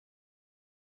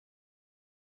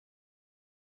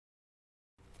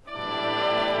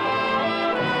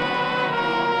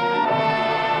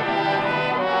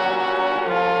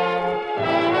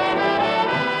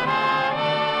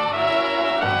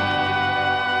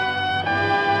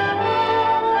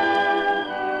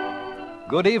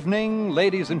Good evening,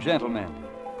 ladies and gentlemen.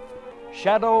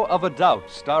 Shadow of a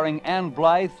Doubt, starring Ann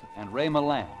Blyth and Ray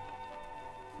Milland.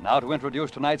 Now to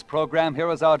introduce tonight's program, here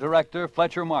is our director,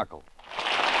 Fletcher Markle.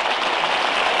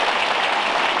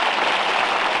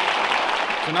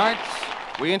 Tonight,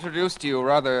 we introduce to you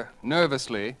rather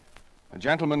nervously a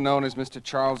gentleman known as Mr.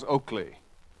 Charles Oakley.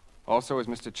 Also as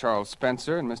Mr. Charles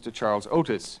Spencer and Mr. Charles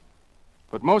Otis.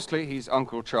 But mostly he's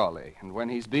Uncle Charlie. And when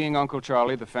he's being Uncle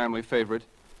Charlie, the family favorite,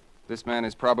 this man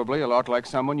is probably a lot like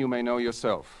someone you may know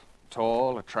yourself.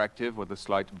 Tall, attractive, with a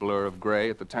slight blur of gray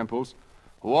at the temples,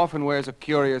 who often wears a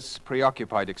curious,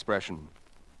 preoccupied expression,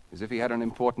 as if he had an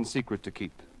important secret to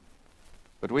keep.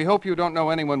 But we hope you don't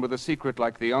know anyone with a secret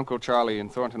like the Uncle Charlie in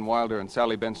Thornton Wilder and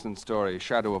Sally Benson's story,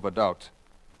 Shadow of a Doubt,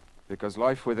 because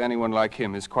life with anyone like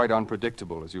him is quite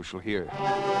unpredictable, as you shall hear.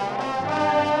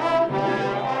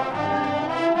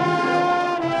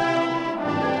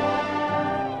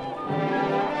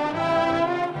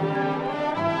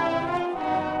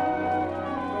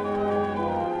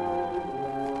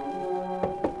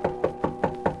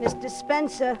 Mr.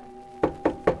 Spencer.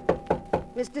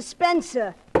 Mr.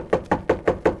 Spencer.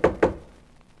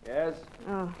 Yes?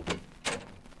 Oh,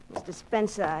 Mr.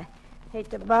 Spencer, I hate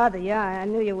to bother you. I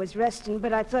knew you was resting,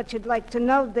 but I thought you'd like to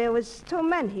know there was two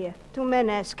men here. Two men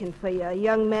asking for you, a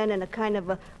young man and a kind of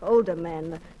a older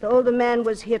man. The older man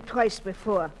was here twice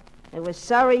before. I was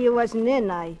sorry you wasn't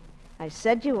in. I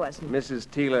said you wasn't. Mrs.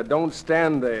 Teeler, don't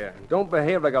stand there. Don't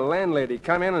behave like a landlady.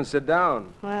 Come in and sit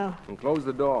down. Well... And close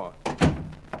the door.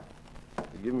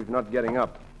 Forgive me for not getting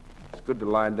up. It's good to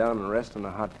lie down and rest on a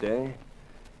hot day.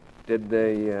 Did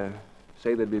they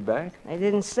say they'd be back? They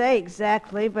didn't say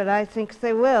exactly, but I think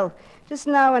they will. Just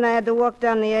now when I had to walk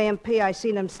down the A&P, I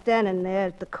seen them standing there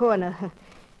at the corner.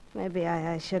 Maybe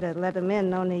I should have let them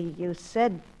in, only you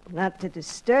said not to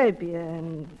disturb you,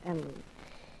 and...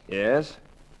 Yes?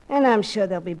 And I'm sure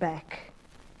they'll be back.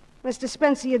 Mr.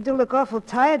 Spencer, you do look awful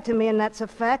tired to me, and that's a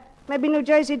fact. Maybe New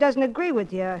Jersey doesn't agree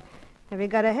with you. Have you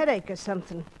got a headache or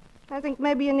something? I think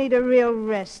maybe you need a real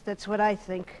rest. That's what I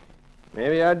think.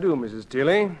 Maybe I do, Mrs.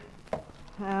 Teeley.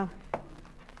 Well,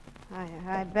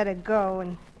 I'd better go,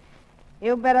 and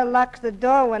you better lock the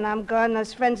door when I'm gone.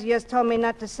 Those friends of yours told me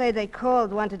not to say they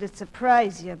called, wanted to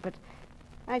surprise you, but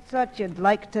I thought you'd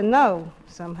like to know,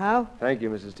 somehow. Thank you,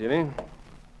 Mrs. Teeley.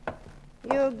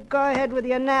 You go ahead with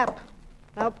your nap.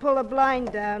 I'll pull a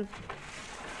blind down.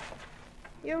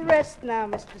 You rest now,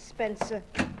 Mr. Spencer.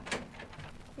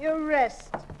 You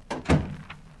rest.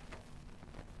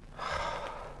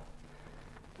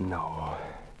 No.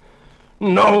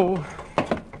 No!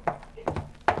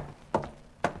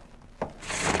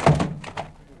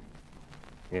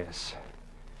 Yes.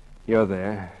 You're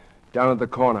there. Down at the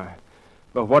corner.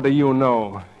 But what do you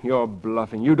know? You're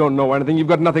bluffing. You don't know anything. You've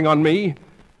got nothing on me.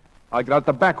 I'll get out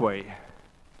the back way.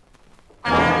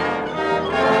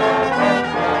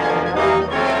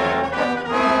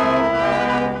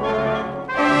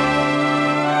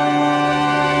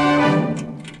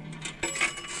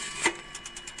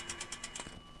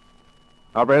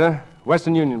 Operator,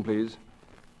 Western Union, please.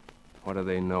 What do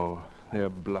they know? They're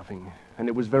bluffing. And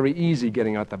it was very easy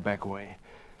getting out the back way.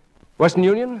 Western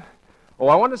Union? Oh,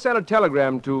 I want to send a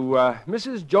telegram to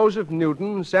Mrs. Joseph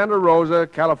Newton, Santa Rosa,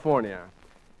 California.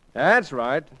 That's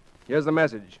right. Here's the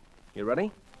message. You ready?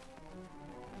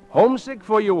 Homesick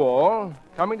for you all.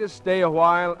 Coming to stay a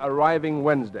while, arriving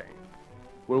Wednesday.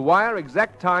 We'll wire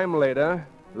exact time later.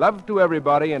 Love to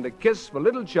everybody and a kiss for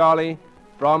little Charlie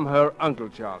from her Uncle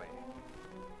Charlie.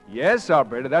 Yes,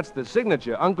 operator, that's the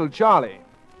signature, Uncle Charlie.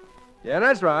 Yeah,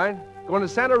 that's right. Going to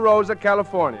Santa Rosa,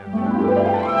 California.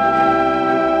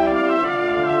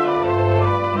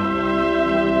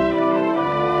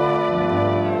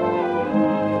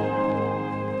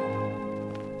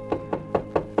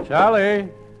 Charlie.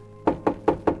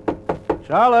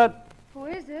 Charlotte. Who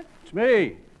is it? It's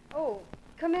me. Oh,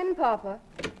 come in, Papa.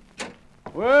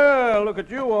 Well, look at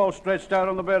you all stretched out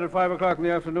on the bed at 5 o'clock in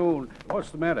the afternoon. What's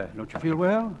the matter? Don't you feel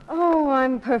well? Oh,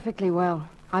 I'm perfectly well.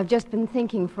 I've just been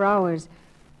thinking for hours,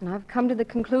 and I've come to the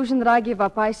conclusion that I give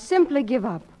up. I simply give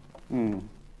up.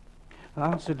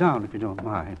 I'll sit down if you don't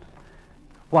mind.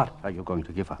 What are you going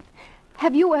to give up?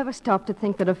 Have you ever stopped to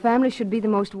think that a family should be the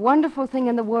most wonderful thing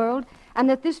in the world, and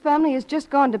that this family has just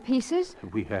gone to pieces?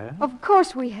 We have? Of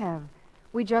course we have.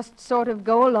 We just sort of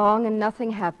go along and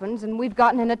nothing happens, and we've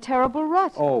gotten in a terrible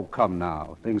rut. Oh, come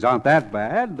now. Things aren't that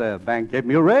bad. The bank gave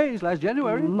me a raise last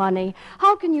January. Money.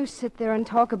 How can you sit there and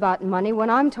talk about money when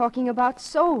I'm talking about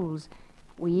souls?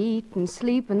 We eat and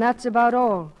sleep, and that's about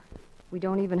all. We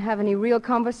don't even have any real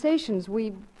conversations.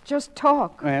 We just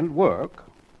talk. And work.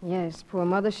 Yes, poor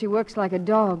Mother, she works like a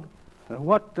dog.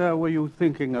 What were you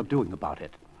thinking of doing about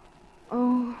it?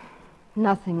 Oh,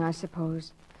 nothing, I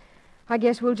suppose. I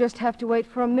guess we'll just have to wait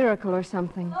for a miracle or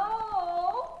something.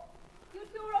 Oh, you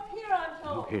two are up here, I'm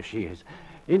told. Oh, here she is.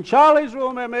 In Charlie's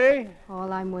room, Emmy.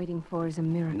 All I'm waiting for is a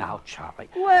miracle. Now, Charlie.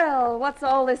 Well, what's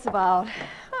all this about?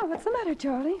 Oh, what's the matter,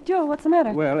 Charlie? Joe, what's the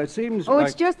matter? Well, it seems Oh, like...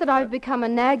 it's just that I've become a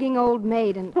nagging old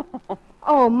maid and...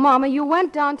 Oh, Mama, you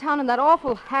went downtown in that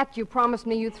awful hat you promised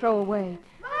me you'd throw away.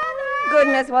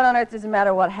 Goodness, what on earth does it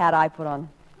matter what hat I put on?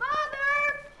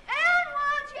 Mother! Ann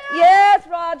wants you! Yes,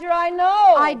 Roger, I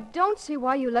know. I don't see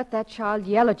why you let that child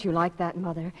yell at you like that,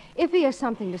 Mother. If he has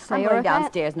something to say I'm or going if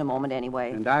downstairs in a moment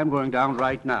anyway. And I'm going down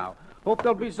right now. Hope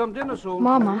there'll be some dinner soon.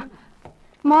 Mama,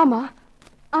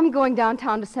 I'm going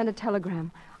downtown to send a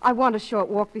telegram. I want a short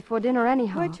walk before dinner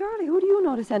anyhow. Why, Charlie, who do you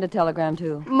know to send a telegram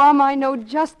to? Mama, I know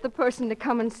just the person to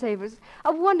come and save us.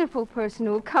 A wonderful person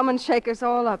who'll come and shake us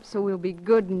all up so we'll be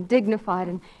good and dignified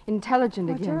and intelligent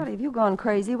Why, again. Charlie, have you gone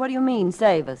crazy? What do you mean,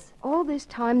 save us? All this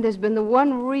time, there's been the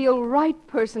one real right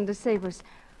person to save us.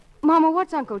 Mama,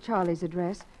 what's Uncle Charlie's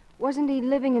address? Wasn't he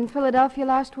living in Philadelphia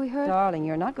last we heard? Darling,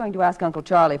 you're not going to ask Uncle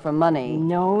Charlie for money.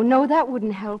 No, that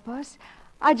wouldn't help us.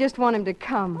 I just want him to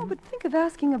come. Oh, but think of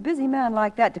asking a busy man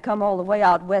like that to come all the way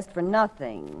out west for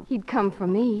nothing. He'd come for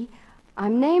me.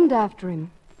 I'm named after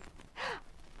him.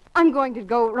 I'm going to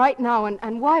go right now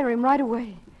and wire him right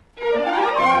away.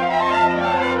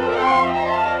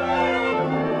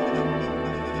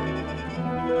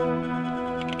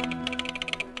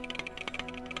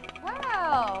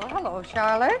 Well, hello,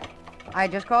 Charlotte. I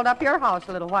just called up your house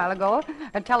a little while ago.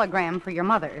 A telegram for your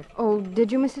mother. Oh, did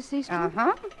you, Mrs. Seastrom?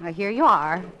 Uh-huh. Here you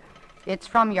are. It's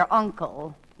from your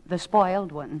uncle, the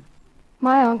spoiled one.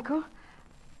 My uncle?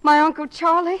 My Uncle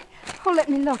Charlie? Oh, let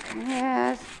me look.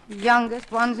 Yes,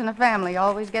 youngest ones in the family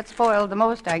always get spoiled the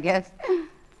most, I guess.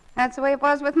 That's the way it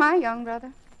was with my young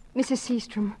brother. Mrs.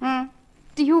 Seastrom,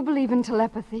 do you believe in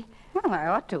telepathy? Well, I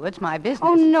ought to. It's my business.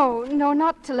 Oh, no,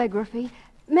 not telegraphy.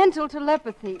 Mental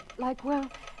telepathy. Like, well,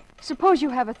 suppose you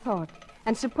have a thought,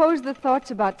 and suppose the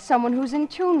thought's about someone who's in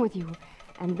tune with you.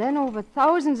 And then over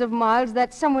thousands of miles,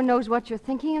 that someone knows what you're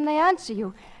thinking, and they answer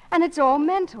you. And it's all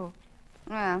mental.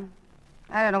 Well,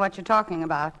 I don't know what you're talking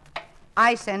about.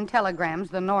 I send telegrams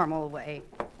the normal way.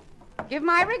 Give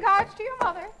my regards to your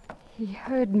mother. He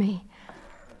heard me.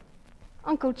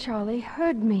 Uncle Charlie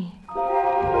heard me.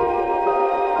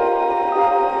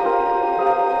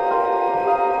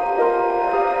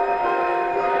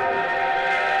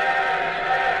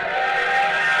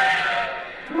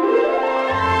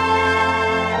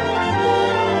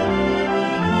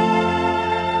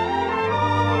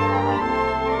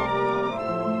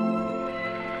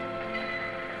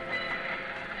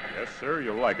 Sir,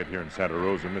 you'll like it here in Santa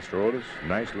Rosa, Mr. Otis.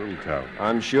 Nice little town.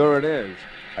 I'm sure it is.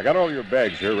 I got all your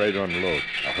bags here ready to unload.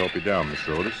 I'll help you down,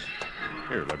 Mr. Otis.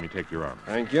 Here, let me take your arm.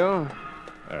 Thank you.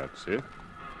 That's it.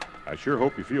 I sure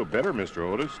hope you feel better, Mr.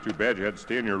 Otis. Too bad you had to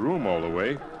stay in your room all the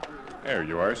way. There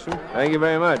you are, sir. Thank you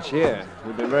very much. Here,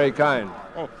 you've been very kind.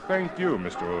 Oh, thank you,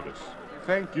 Mr. Otis.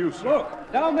 Thank you, sir.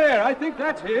 Look, down there. I think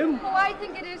that's him. Oh, I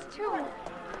think it is, too.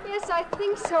 Yes, I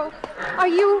think so. Are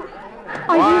you...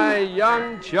 Why,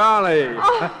 young Charlie.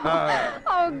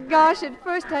 Oh, gosh, at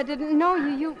first I didn't know you.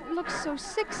 You look so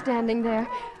sick standing there.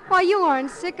 Why, you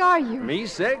aren't sick, are you? Me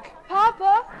sick?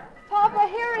 Papa,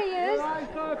 here he is. Well, I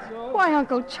thought so. Why,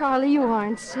 Uncle Charlie, you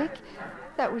aren't sick.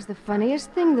 That was the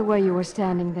funniest thing, the way you were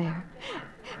standing there.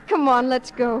 Come on, let's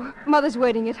go. Mother's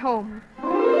waiting at home.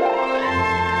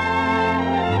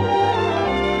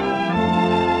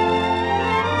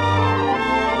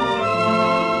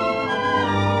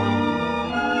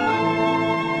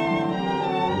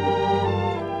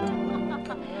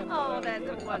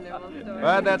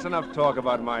 But that's enough talk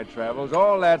about my travels.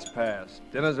 All that's past.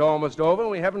 Dinner's almost over, and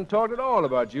we haven't talked at all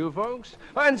about you folks.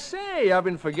 And say, I've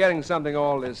been forgetting something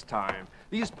all this time.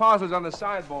 These parcels on the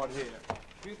sideboard here.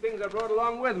 A few things I brought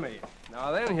along with me.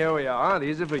 Now then, here we are.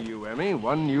 These are for you, Emmy.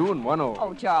 One new and one old.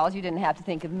 Oh, Charles, you didn't have to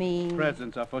think of me.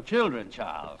 Presents are for children,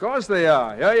 Charles. Of course they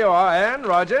are. Here you are, Ann,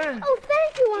 Roger. Oh,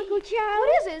 thank you, Uncle Charlie.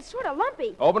 What is it? It's sort of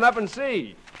lumpy. Open up and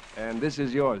see. And this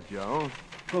is yours, Joe.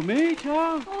 For me,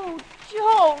 Charles? Oh,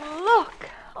 Joe, look.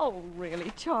 Oh,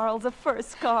 really, Charles, a fur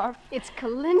scarf. It's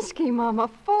Kalinsky, Mama.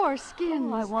 4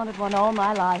 skins. Oh, I wanted one all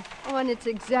my life. Oh, and it's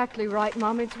exactly right,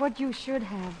 Mama. It's what you should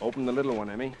have. Open the little one,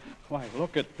 Emmy. Why,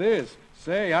 look at this.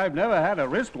 Say, I've never had a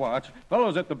wristwatch.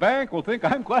 Fellows at the bank will think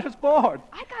I'm quite a sport.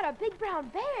 I got a big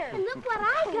brown bear. And look what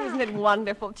I got. Isn't it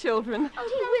wonderful, children? Oh,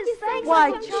 gee whiz, thanks,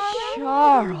 Why, Uncle Charlie.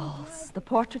 Charles, the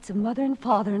portraits of Mother and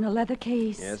Father in a leather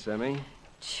case. Yes, Emmy?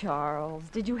 Charles,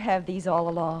 did you have these all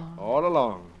along? All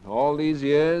along. All these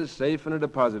years, safe in a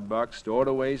deposit box, stored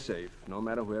away safe, no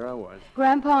matter where I was.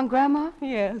 Grandpa and Grandma?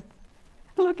 Yes.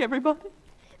 Look, everybody.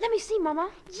 Let me see,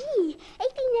 Mama. Gee,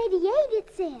 1888 it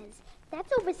says.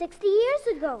 That's over 60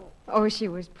 years ago. Oh, she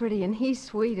was pretty, and he's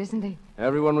sweet, isn't he?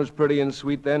 Everyone was pretty and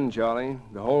sweet then, Charlie.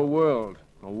 The whole world.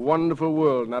 A wonderful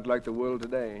world, not like the world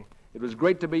today. It was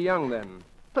great to be young then.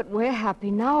 But we're happy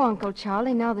now, Uncle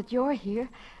Charlie, now that you're here.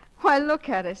 Why, look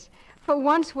at us. For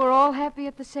once, we're all happy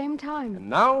at the same time. And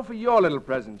now for your little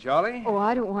present, Charlie. Oh,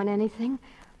 I don't want anything.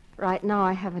 Right now,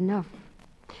 I have enough.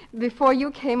 Before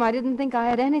you came, I didn't think I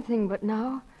had anything, but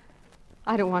now,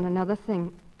 I don't want another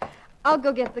thing. I'll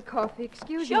go get the coffee.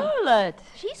 Excuse me. Charlotte!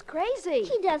 She's crazy.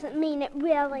 She doesn't mean it,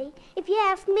 really. If you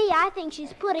ask me, I think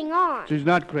she's putting on. She's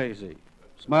not crazy.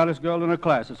 Smartest girl in her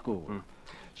class at school.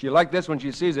 She'll like this when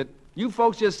she sees it. You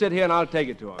folks just sit here and I'll take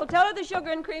it to her. Well, tell her the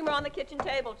sugar and cream are on the kitchen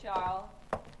table, Charles.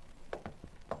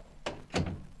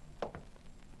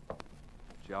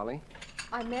 Charlie?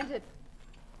 I meant it.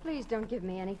 Please don't give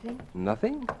me anything.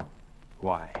 Nothing?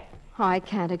 Why? I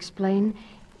can't explain.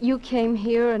 You came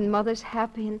here and Mother's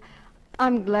happy, and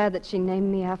I'm glad that she named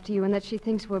me after you and that she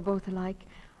thinks we're both alike.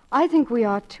 I think we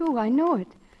are, too. I know it.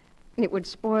 And it would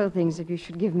spoil things if you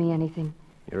should give me anything.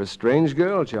 You're a strange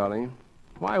girl, Charlie.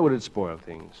 Why would it spoil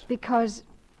things? Because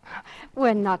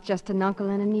we're not just an uncle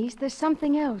and a niece. There's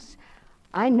something else.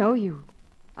 I know you.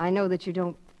 I know that you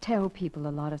don't tell people a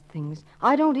lot of things.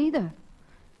 I don't either.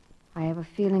 I have a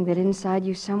feeling that inside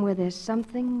you somewhere there's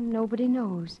something nobody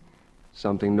knows.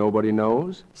 Something nobody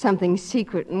knows? Something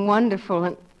secret and wonderful,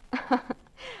 and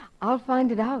I'll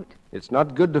find it out. It's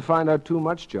not good to find out too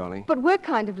much, Charlie. But we're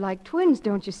kind of like twins,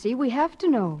 don't you see? We have to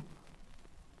know.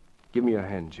 Give me your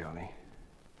hand, Charlie.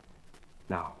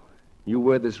 Now, you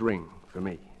wear this ring for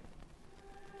me.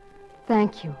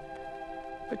 Thank you.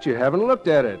 But you haven't looked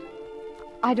at it.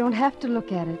 I don't have to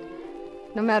look at it.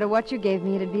 No matter what you gave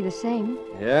me, it'd be the same.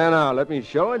 Yeah, now, let me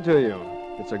show it to you.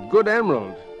 It's a good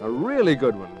emerald, a really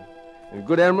good one. And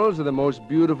good emeralds are the most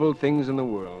beautiful things in the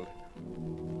world.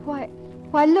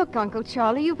 Why, look, Uncle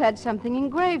Charlie, you've had something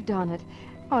engraved on it.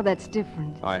 Oh, that's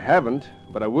different. I haven't,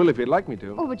 but I will if you'd like me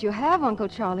to. Oh, but you have, Uncle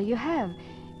Charlie, you have.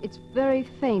 It's very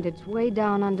faint. It's way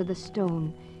down under the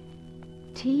stone.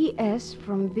 T.S.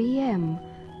 from B.M.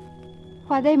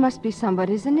 Why, they must be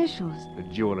somebody's initials. The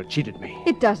jeweler cheated me.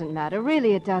 It doesn't matter.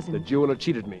 Really, it doesn't. The jeweler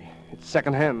cheated me. It's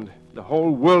second-hand. The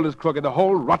whole world is crooked, the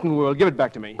whole rotten world. Give it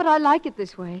back to me. But I like it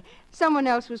this way. Someone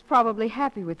else was probably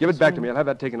happy with Give this it back ring. to me. I'll have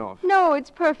that taken off. No,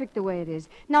 it's perfect the way it is.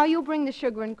 Now you bring the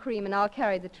sugar and cream, and I'll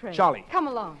carry the tray. Charlie. Come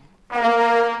along.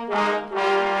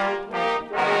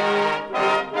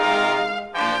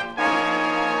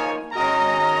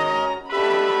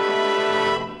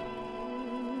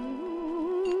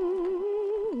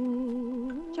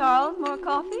 Charles, more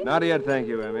coffee? Not yet, thank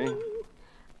you, Emmy.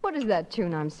 What is that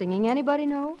tune I'm singing? Anybody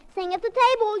know? Sing at the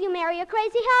table, you marry a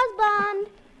crazy husband.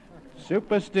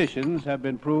 Superstitions have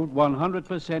been proved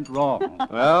 100% wrong.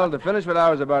 Well, to finish what I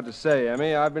was about to say,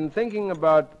 Emmy, I've been thinking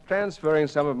about transferring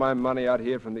some of my money out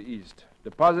here from the East.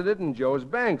 Deposit it in Joe's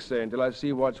bank, say, until I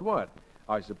see what's what.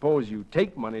 I suppose you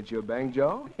take money at your bank,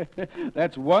 Joe?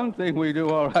 That's one thing we do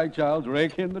all right, Charles,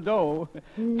 rake in the dough.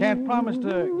 Can't promise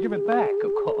to give it back,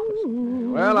 of course.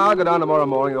 Well, I'll go down tomorrow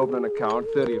morning and open an account,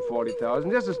 30 or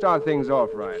 40,000, just to start things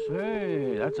off right.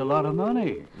 Say, that's a lot of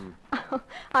money.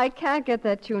 I can't get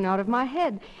that tune out of my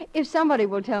head. If somebody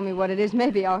will tell me what it is,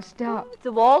 maybe I'll stop. It's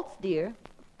a waltz, dear.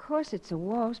 Of course it's a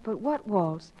waltz, but what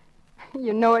waltz?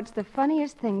 You know, it's the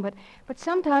funniest thing, but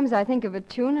sometimes I think of a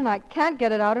tune and I can't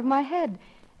get it out of my head.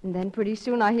 And then pretty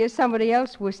soon I hear somebody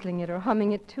else whistling it or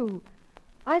humming it, too.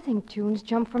 I think tunes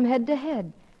jump from head to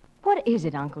head. What is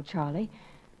it, Uncle Charlie?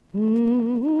 I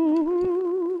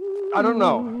don't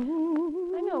know.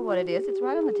 I know what it is. It's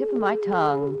right on the tip of my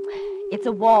tongue. It's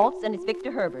a waltz, and it's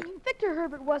Victor Herbert. Victor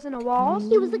Herbert wasn't a waltz.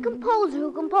 He was the composer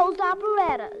who composed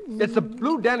operettas. It's the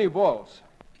Blue Danube Waltz.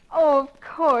 Oh, of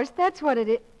course. That's what it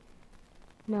is.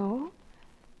 No.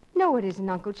 No, it isn't,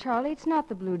 Uncle Charlie. It's not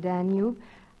the Blue Danube.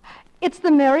 It's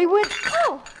the Merry Wind.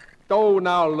 Oh! Oh,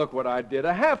 now look what I did.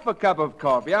 A half a cup of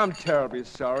coffee. I'm terribly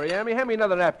sorry, Emmy. Hand me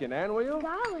another napkin, Ann, will you?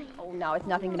 Golly. Oh, now it's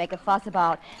nothing to make a fuss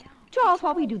about. Charles,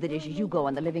 while we do the dishes, you go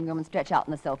in the living room and stretch out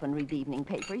on the sofa and read the evening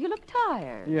paper. You look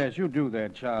tired. Yes, you do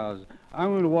that, Charles. I'm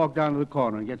going to walk down to the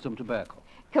corner and get some tobacco.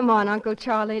 Come on, Uncle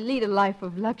Charlie. Lead a life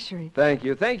of luxury. Thank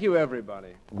you. Thank you,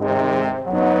 everybody.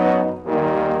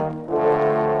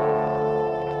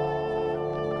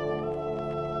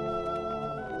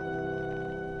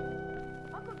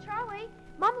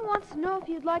 Mama wants to know if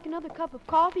you'd like another cup of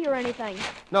coffee or anything.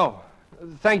 No.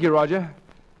 Thank you, Roger.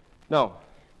 No.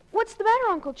 What's the matter,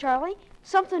 Uncle Charlie?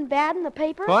 Something bad in the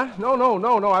paper? What?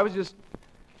 No. I was just...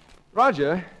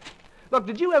 Roger, look,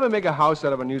 did you ever make a house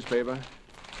out of a newspaper?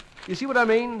 You see what I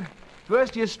mean?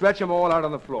 First, you stretch them all out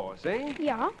on the floor, see?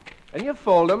 Yeah. Then you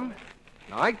fold them,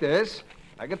 like this,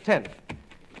 like a tent.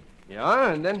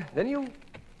 Yeah, and then you...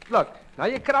 Look, now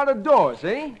you cut out a door,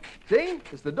 see? See?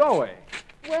 It's the doorway.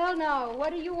 Well, now,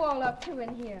 what are you all up to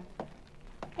in here?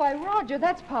 Why, Roger,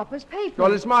 that's Papa's paper.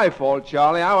 Well, it's my fault,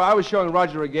 Charlie. I was showing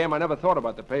Roger a game. I never thought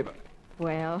about the paper.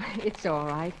 Well, it's all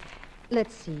right.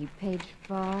 Let's see. Page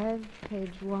 5,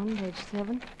 page 1, page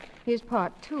 7. Here's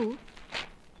part 2.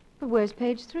 But where's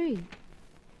page 3?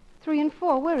 3 and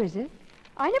 4, where is it?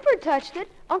 I never touched it.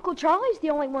 Uncle Charlie's the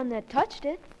only one that touched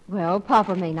it. Well,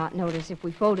 Papa may not notice if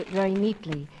we fold it very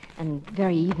neatly and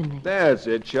very evenly. That's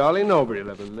it, Charlie. Nobody'll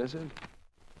ever miss it.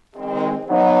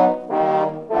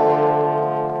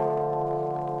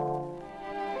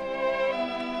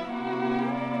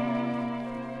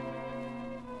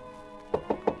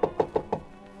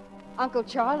 Uncle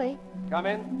Charlie. Come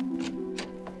in.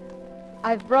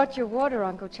 I've brought your water,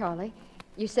 Uncle Charlie.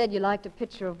 You said you liked a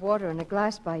pitcher of water and a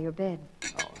glass by your bed.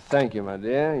 Oh, thank you, my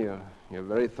dear. You're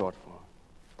very thoughtful.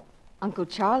 Uncle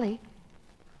Charlie,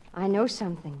 I know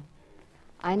something.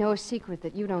 I know a secret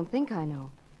that you don't think I know.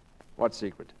 What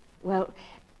secret? Well,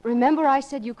 remember I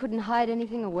said you couldn't hide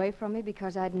anything away from me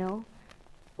because I'd know?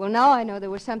 Well, now I know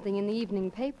there was something in the evening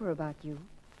paper about you.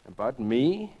 About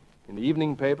me? In the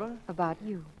evening paper? About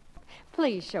you.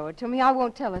 Please show it to me. I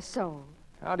won't tell a soul.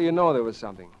 How do you know there was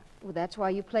something? Well, that's why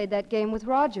you played that game with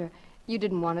Roger. You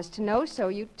didn't want us to know, so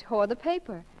you tore the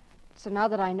paper. So now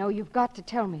that I know, you've got to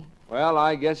tell me. Well,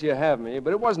 I guess you have me,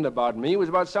 but it wasn't about me. It was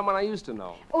about someone I used to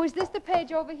know. Oh, is this the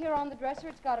page over here on the dresser?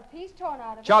 It's got a piece torn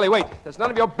out of it. Charlie, wait. That's none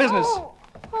of your business.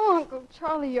 Oh, Uncle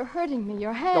Charlie, you're hurting me.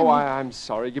 Your hand. Oh, I'm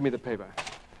sorry. Give me the paper.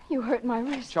 You hurt my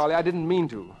wrist. Charlie, I didn't mean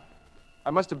to.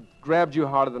 I must have grabbed you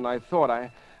harder than I thought.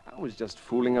 I was just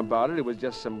fooling about it. It was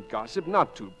just some gossip,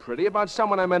 not too pretty, about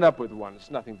someone I met up with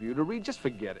once. Nothing for you to read. Just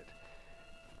forget it.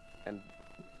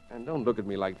 And don't look at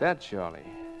me like that, Charlie.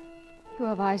 You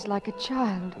have eyes like a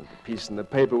child. The piece in the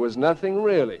paper was nothing,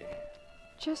 really.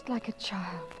 Just like a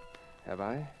child. Have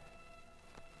I?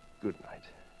 Good night.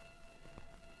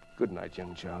 Good night,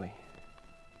 young Charlie.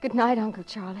 Good night, Uncle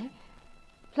Charlie.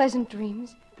 Pleasant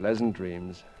dreams. Pleasant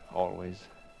dreams, always.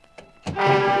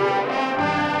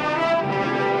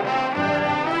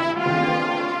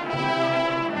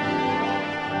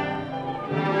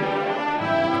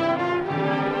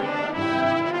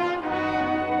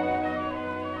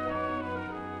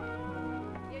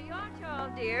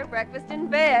 Breakfast in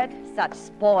bed. Such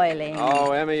spoiling.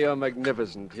 Oh, Emmy, you're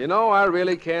magnificent. You know, I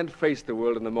really can't face the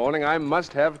world in the morning. I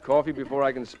must have coffee before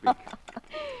I can speak.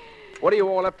 What are you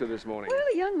all up to this morning? Well,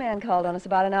 a young man called on us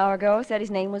about an hour ago, said his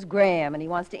name was Graham, and he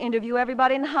wants to interview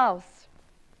everybody in the house.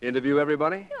 Interview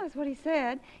everybody? Yeah, that's what he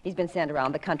said. He's been sent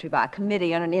around the country by a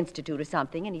committee on an institute or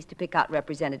something, and he's to pick out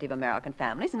representative American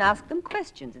families and ask them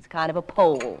questions. It's kind of a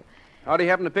poll. How'd he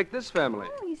happen to pick this family?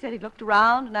 Well, he said he looked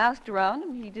around and asked around,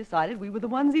 and he decided we were the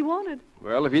ones he wanted.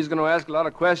 Well, if he's going to ask a lot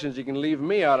of questions, he can leave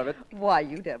me out of it. Why,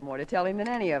 you'd have more to tell him than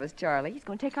any of us, Charlie. He's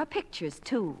going to take our pictures,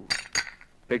 too.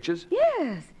 Pictures?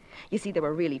 Yes. You see, there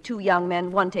were really two young men.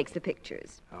 One takes the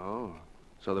pictures. Oh,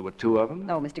 so there were two of them?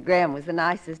 No, Mr. Graham was the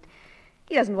nicest.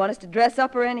 He doesn't want us to dress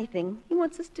up or anything. He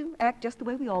wants us to act just the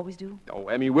way we always do. Oh,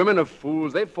 Emmy, women are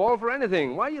fools. They fall for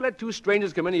anything. Why do you let two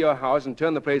strangers come into your house and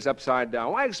turn the place upside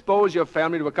down? Why expose your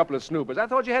family to a couple of snoopers? I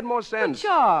thought you had more sense. But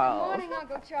Charles. Good morning,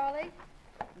 Uncle Charlie.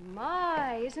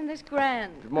 My, isn't this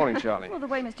grand? Good morning, Charlie. Well, the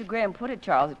way Mr. Graham put it,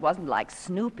 Charles, it wasn't like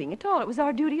snooping at all. It was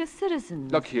our duty as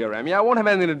citizens. Look here, Emmy, I won't have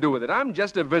anything to do with it. I'm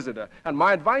just a visitor, and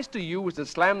my advice to you is to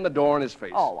slam the door in his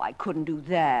face. Oh, I couldn't do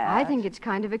that. I think it's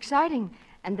kind of exciting.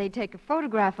 And they'd take a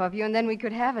photograph of you, and then we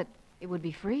could have it. It would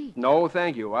be free. No,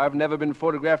 thank you. I've never been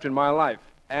photographed in my life,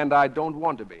 and I don't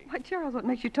want to be. Why, Charles, what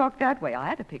makes you talk that way? I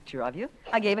had a picture of you.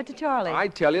 I gave it to Charlie. I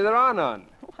tell you, there are none.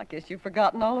 Oh, I guess you've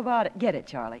forgotten all about it. Get it,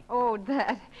 Charlie. Oh,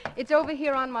 that. It's over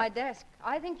here on my desk.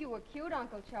 I think you were cute,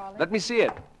 Uncle Charlie. Let me see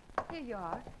it. Here you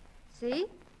are. See?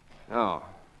 Oh,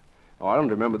 I don't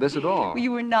remember this at all. Well,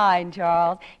 you were 9,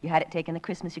 Charles. You had it taken the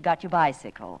Christmas you got your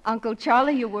bicycle. Uncle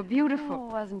Charlie, you were beautiful.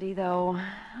 Oh, wasn't he, though?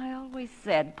 I always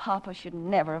said Papa should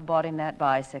never have bought him that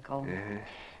bicycle. Yeah.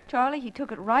 Charlie, he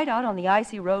took it right out on the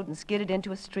icy road and skidded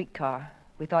into a streetcar.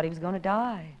 We thought he was going to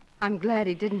die. I'm glad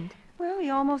he didn't. Well,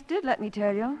 he almost did, let me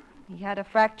tell you. He had a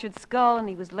fractured skull, and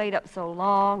he was laid up so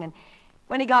long, and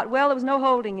when he got well, there was no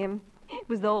holding him. It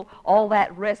was though all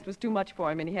that rest was too much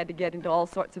for him and he had to get into all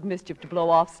sorts of mischief to blow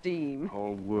off steam. The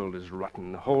whole world is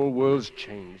rotten. The whole world's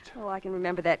changed. Oh, I can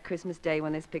remember that Christmas day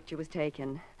when this picture was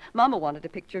taken. Mama wanted a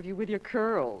picture of you with your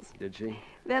curls. Did she?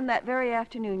 Then that very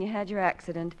afternoon you had your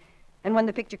accident. And when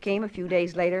the picture came a few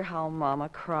days later, how Mama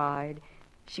cried.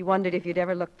 She wondered if you'd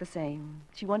ever look the same.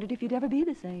 She wondered if you'd ever be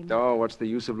the same. Oh, what's the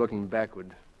use of looking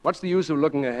backward? What's the use of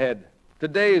looking ahead?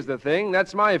 Today's the thing.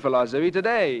 That's my philosophy.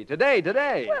 Today.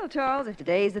 Well, Charles, if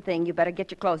today's the thing, you better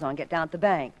get your clothes on and get down at the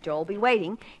bank. Joe'll be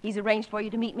waiting. He's arranged for you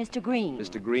to meet Mr. Green.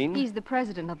 Mr. Green? He's the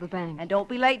president of the bank. And don't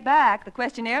be late back. The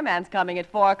questionnaire man's coming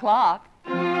at 4 o'clock.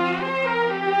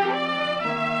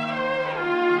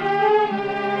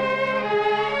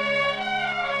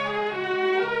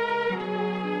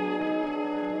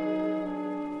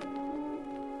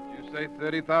 Say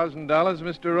 $30,000,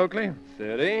 Mr. Oakley?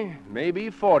 30, maybe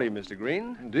 40, Mr.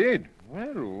 Green. Indeed.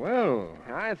 Well.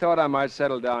 I thought I might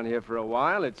settle down here for a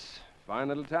while. It's a fine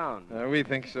little town. We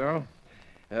think so.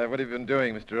 What have you been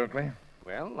doing, Mr. Oakley?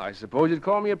 Well, I suppose you'd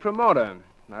call me a promoter.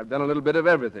 I've done a little bit of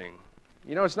everything.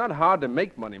 You know, it's not hard to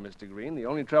make money, Mr. Green. The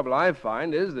only trouble I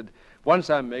find is that once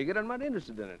I make it, I'm not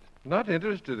interested in it. Not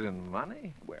interested in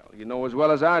money? Well, you know as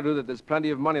well as I do that there's plenty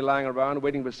of money lying around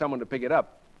waiting for someone to pick it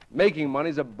up. Making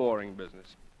money's a boring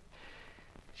business.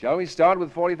 Shall we start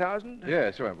with 40,000?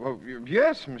 Yes,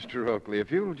 yes, Mr. Oakley, if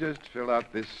you'll just fill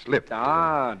out this slip.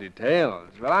 Details.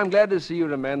 Well, I'm glad to see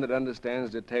you're a man that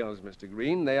understands details, Mr.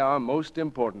 Green. They are most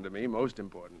important to me, most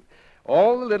important.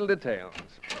 All the little details.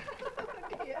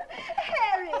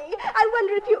 Harry, I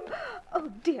wonder if you... Oh,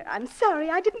 dear, I'm sorry.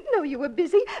 I didn't know you were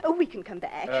busy. Oh, we can come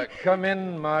back. Come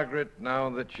in, Margaret, now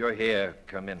that you're here.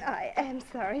 Come in. I am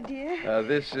sorry, dear.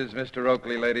 This is Mr.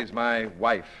 Oakley, ladies, my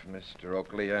wife, Mr.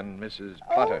 Oakley, and Mrs.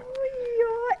 Potter. Oh,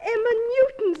 you're Emma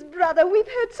Newton's brother. We've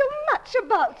heard so much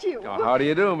about you. Oh, how do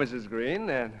you do, Mrs. Green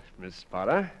and Miss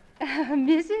Potter?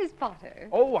 Mrs. Potter.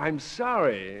 Oh, I'm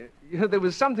sorry. You know, there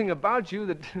was something about you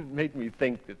that made me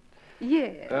think that...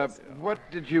 Yes. What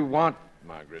did you want,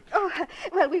 Margaret? Oh,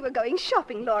 well, we were going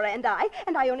shopping, Laura and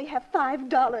I only have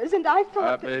 $5, and I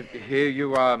thought... Here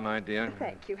you are, my dear.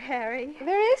 Thank you, Harry.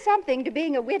 There is something to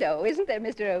being a widow, isn't there,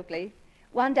 Mr. Oakley?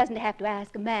 One doesn't have to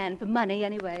ask a man for money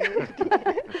anyway.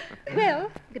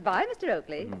 Well, goodbye, Mr.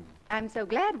 Oakley. I'm so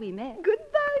glad we met.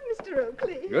 Goodbye, Mr.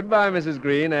 Oakley. Goodbye, Mrs.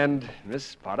 Green and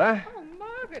Miss Potter. Oh,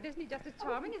 Margaret, isn't he just as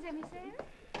charming as Emmy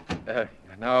said?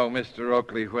 Now, Mr.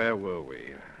 Oakley, where were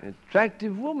we?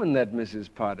 Attractive woman, that Mrs.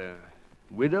 Potter.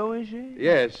 Widow, is she?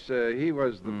 Yes, he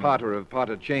was the Potter of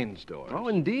Potter Chain Stores. Oh,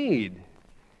 indeed.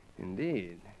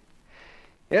 Indeed.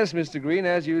 Yes, Mr. Green,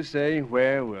 as you say,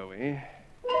 where were we?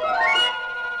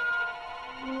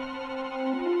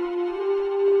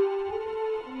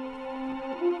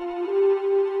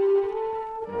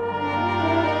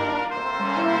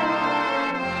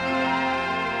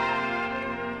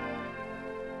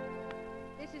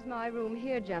 My room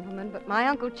here, gentlemen, but my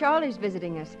Uncle Charlie's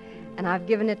visiting us, and I've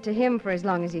given it to him for as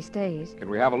long as he stays. Can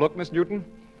we have a look, Miss Newton?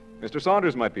 Mr.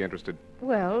 Saunders might be interested.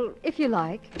 Well, if you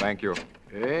like. Thank you.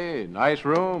 Hey, nice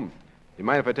room. You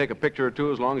mind if I take a picture or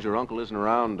two as long as your uncle isn't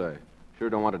around? I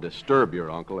sure don't want to disturb your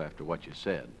uncle after what you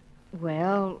said.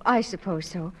 Well, I suppose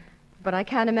so. But I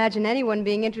can't imagine anyone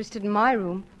being interested in my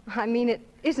room. I mean, it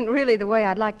isn't really the way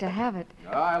I'd like to have it.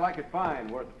 I like it fine.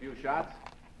 Worth a few shots.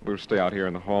 We'll stay out here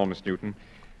in the hall, Miss Newton.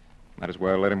 Might as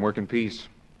well let him work in peace.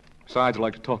 Besides, I'd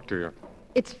like to talk to you.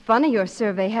 It's funny your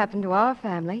survey happened to our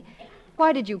family.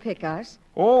 Why did you pick us?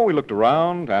 Oh, we looked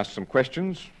around, asked some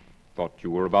questions, thought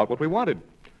you were about what we wanted.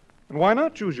 And why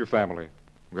not choose your family?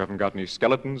 You haven't got any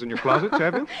skeletons in your closets,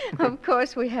 have you? Of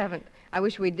course we haven't. I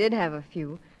wish we did have a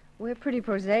few. We're pretty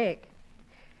prosaic.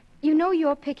 You know,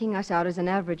 your picking us out as an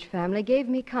average family gave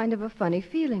me kind of a funny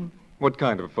feeling. What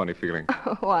kind of a funny feeling?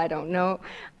 Oh, I don't know.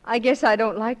 I guess I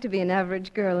don't like to be an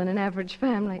average girl in an average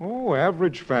family. Oh,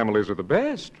 average families are the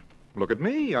best. Look at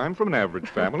me. I'm from an average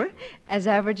family. As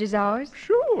average as ours?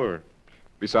 Sure.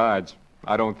 Besides,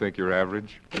 I don't think you're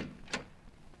average.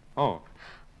 Oh.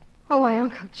 Oh, why,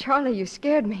 Uncle Charlie, you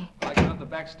scared me. I got the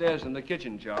back stairs in the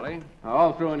kitchen, Charlie.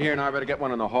 All through in here, now I better get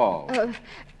one in the hall.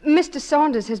 Mr.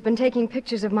 Saunders has been taking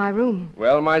pictures of my room.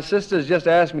 Well, my sister's just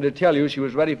asked me to tell you she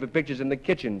was ready for pictures in the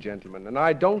kitchen, gentlemen, and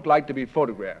I don't like to be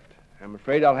photographed. I'm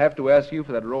afraid I'll have to ask you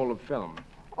for that roll of film.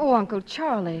 Oh, Uncle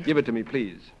Charlie. Give it to me,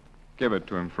 please. Give it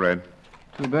to him, Fred.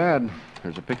 Too bad.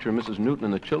 There's a picture of Mrs. Newton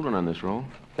and the children on this roll.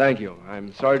 Thank you.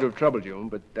 I'm sorry to have troubled you,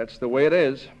 but that's the way it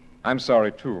is. I'm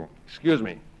sorry, too. Excuse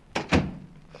me.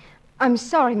 I'm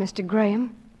sorry, Mr.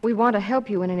 Graham. We want to help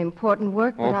you in an important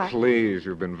work, but please.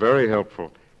 You've been very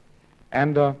helpful.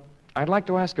 And, I'd like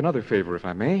to ask another favor, if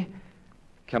I may.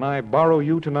 Can I borrow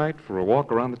you tonight for a walk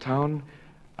around the town?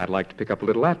 I'd like to pick up a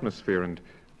little atmosphere, and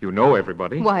you know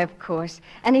everybody. Why, of course.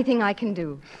 Anything I can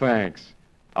do. Thanks.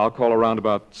 I'll call around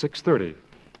about 6:30.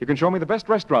 You can show me the best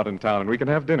restaurant in town, and we can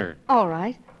have dinner. All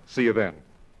right. See you then.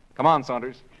 Come on,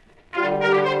 Saunders.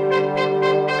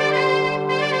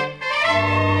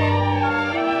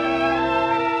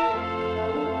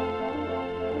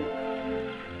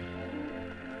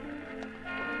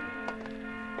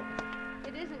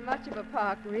 It isn't much of a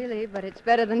park, really, but it's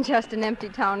better than just an empty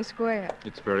town square.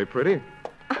 It's very pretty.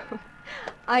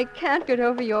 I can't get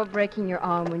over your breaking your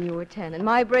arm when you were 10 and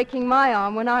my breaking my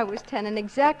arm when I was 10 in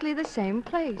exactly the same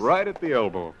place. Right at the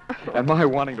elbow. And my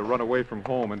wanting to run away from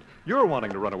home, and you're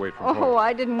wanting to run away from home. Oh,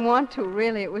 I didn't want to,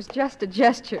 really. It was just a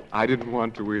gesture. I didn't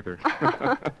want to either.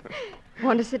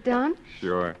 Want to sit down?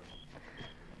 Sure.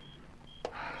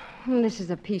 This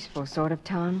is a peaceful sort of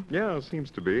town. Yeah, it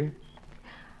seems to be.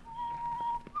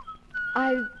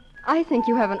 I think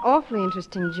you have an awfully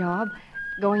interesting job.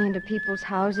 Going into people's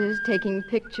houses, taking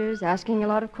pictures, asking a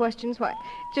lot of questions. Why,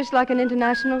 just like an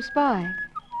international spy.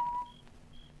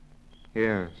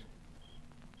 Yes.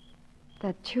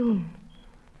 That tune.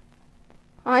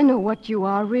 I know what you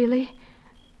are, really.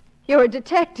 You're a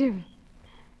detective.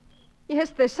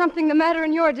 Yes, there's something the matter,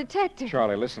 and you're a detective.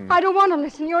 Charlie, listen. I don't want to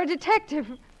listen. You're a detective.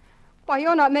 Why,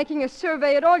 you're not making a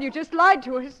survey at all. You just lied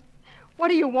to us. What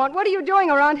do you want? What are you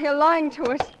doing around here lying to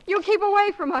us? You keep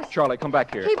away from us. Charlie, come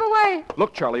back here. Keep away.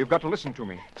 Look, Charlie, you've got to listen to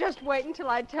me. Just wait until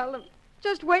I tell them.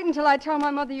 Just wait until I tell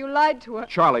my mother you lied to her.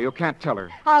 Charlie, you can't tell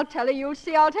her. I'll tell her. You'll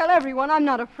see. I'll tell everyone. I'm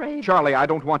not afraid. Charlie, I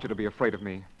don't want you to be afraid of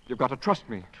me. You've got to trust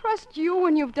me. Trust you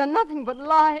when you've done nothing but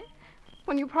lie.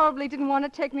 When you probably didn't want to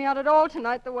take me out at all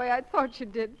tonight the way I thought you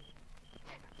did.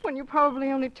 When you probably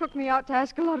only took me out to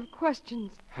ask a lot of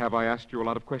questions. Have I asked you a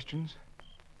lot of questions?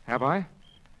 Have I?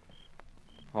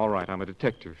 All right, I'm a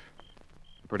detective.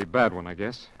 A pretty bad one, I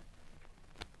guess.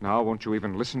 Now, won't you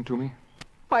even listen to me?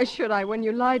 Why should I when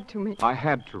you lied to me? I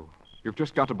had to. You've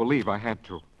just got to believe I had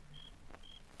to.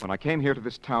 When I came here to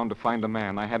this town to find a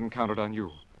man, I hadn't counted on you.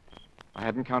 I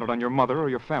hadn't counted on your mother or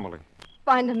your family.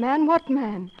 Find a man? What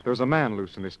man? There's a man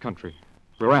loose in this country.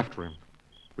 We're after him.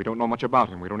 We don't know much about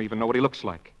him. We don't even know what he looks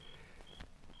like.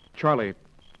 Charlie,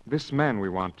 this man we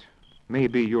want may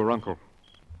be your uncle.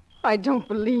 I don't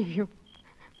believe you.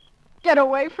 Get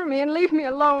away from me and leave me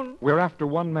alone. We're after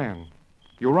one man.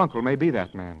 Your uncle may be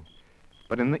that man.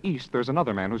 But in the east, there's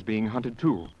another man who's being hunted,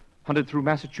 too. Hunted through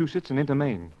Massachusetts and into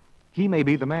Maine. He may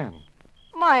be the man.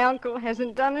 My uncle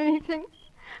hasn't done anything.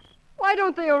 Why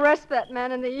don't they arrest that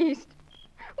man in the east?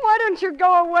 Why don't you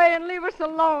go away and leave us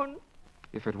alone?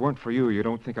 If it weren't for you, you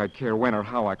don't think I'd care when or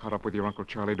how I caught up with your Uncle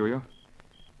Charlie, do you?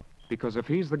 Because if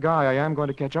he's the guy, I am going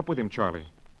to catch up with him, Charlie.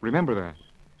 Remember that.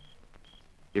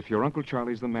 If your Uncle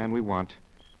Charlie's the man we want,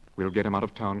 we'll get him out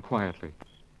of town quietly.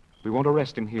 We won't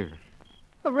arrest him here.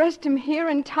 Arrest him here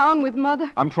in town with Mother?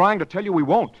 I'm trying to tell you we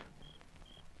won't.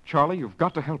 Charlie, you've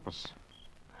got to help us.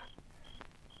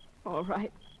 All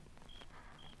right.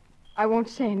 I won't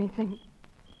say anything.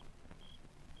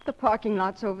 The parking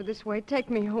lot's over this way. Take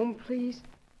me home, please.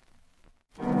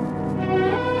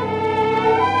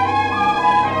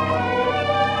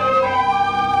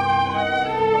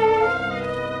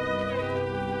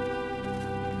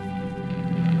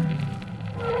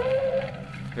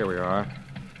 Here we are.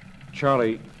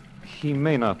 Charlie, he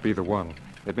may not be the one.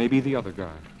 It may be the other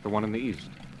guy, the one in the east.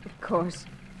 Of course.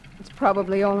 It's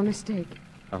probably all a mistake.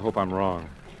 I hope I'm wrong.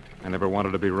 I never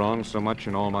wanted to be wrong so much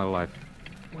in all my life.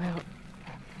 Well,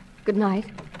 good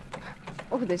night.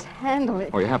 Oh, this handle.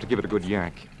 Oh, you have to give it a good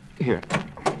yank. Here.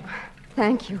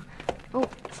 Thank you. Oh,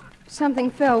 something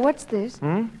fell. What's this?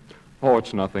 Oh,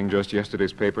 it's nothing. Just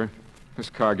yesterday's paper. This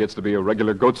car gets to be a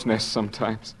regular goat's nest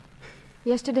sometimes.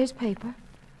 Yesterday's paper?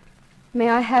 May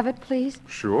I have it, please?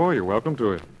 Sure, you're welcome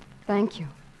to it. Thank you.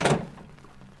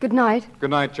 Good night. Good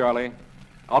night, Charlie.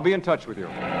 I'll be in touch with you.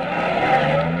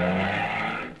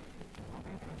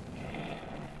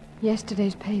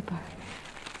 Yesterday's paper.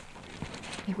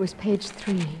 It was page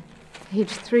 3. Page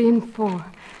 3 and 4.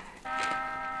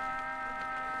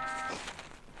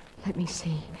 Let me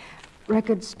see.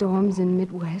 Record storms in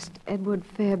Midwest. Edward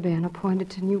Fairbairn appointed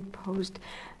to new post.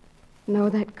 No,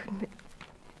 that couldn't be.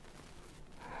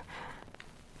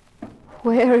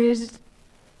 Where is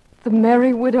the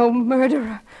Merry Widow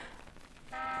murderer?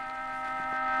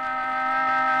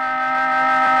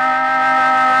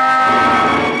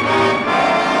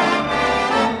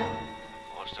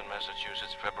 Boston,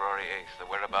 Massachusetts, February 8th. The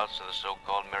whereabouts of the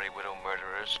so-called Merry Widow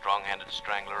murderer, strong-handed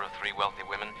strangler of 3 wealthy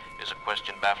women, is a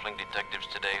question baffling detectives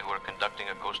today who are conducting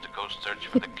a coast-to-coast search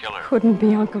for the killer. Couldn't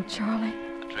be Uncle Charlie.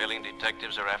 The trailing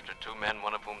detectives are after two men,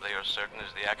 one of whom they are certain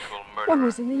is the actual murderer. One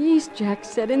was in the east, Jack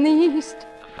said, in the east.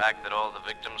 The fact that all the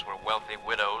victims were wealthy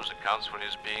widows accounts for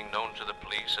his being known to the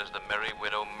police as the Merry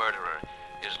Widow Murderer.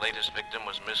 His latest victim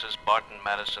was Mrs. Barton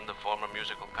Madison, the former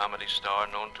musical comedy star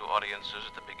known to audiences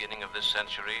at the beginning of this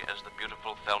century as the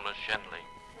beautiful Thelma Shenley.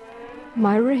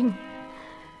 My ring.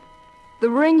 The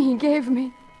ring he gave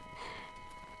me.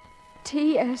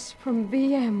 T.S. from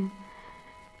B.M.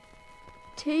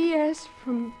 T.S.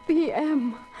 from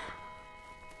B.M.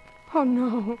 Oh,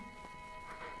 no.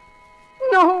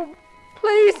 No.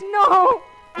 Please, no.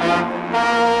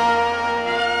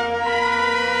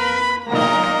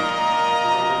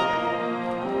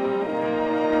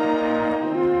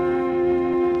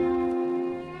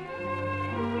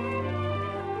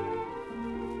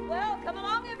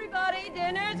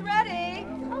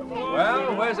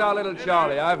 Well, where's our little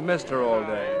Charlie? I've missed her all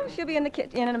day. She'll be in the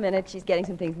kitchen in a minute. She's getting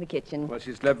some things in the kitchen. Well,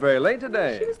 she slept very late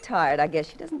today. She was tired, I guess.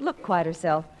 She doesn't look quite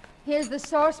herself. Here's the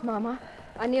sauce, Mama.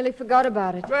 I nearly forgot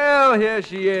about it. Well, here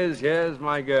she is. Here's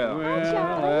my girl. Gee,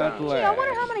 I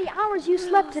wonder how many hours you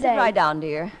slept today. Sit right down,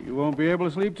 dear. You won't be able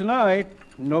to sleep tonight.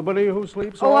 Nobody who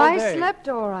sleeps Oh, all I day. slept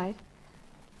all right.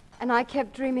 And I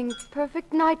kept dreaming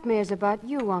perfect nightmares about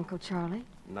you, Uncle Charlie.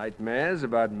 Nightmares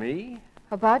about me?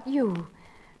 About you.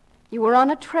 You were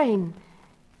on a train,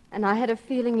 and I had a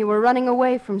feeling you were running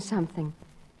away from something.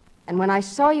 And when I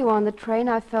saw you on the train,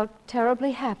 I felt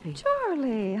terribly happy.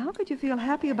 Charlie, how could you feel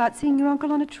happy about seeing your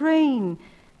uncle on a train?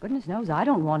 Goodness knows I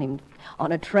don't want him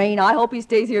on a train. I hope he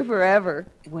stays here forever.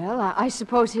 Well, I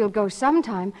suppose he'll go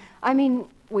sometime. I mean,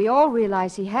 we all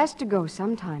realize he has to go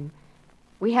sometime.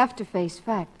 We have to face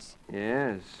facts.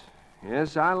 Yes.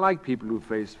 Yes, I like people who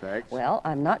face facts. Well,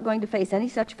 I'm not going to face any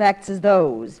such facts as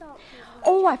those.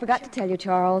 Oh, I forgot to tell you,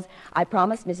 Charles. I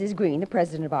promised Mrs. Green, the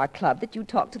president of our club, that you'd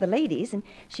talk to the ladies, and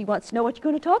she wants to know what you're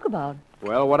going to talk about.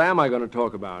 Well, what am I going to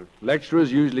talk about?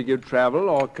 Lecturers usually give travel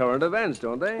or current events,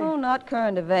 don't they? Oh, not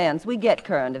current events. We get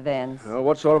current events.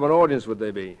 What sort of an audience would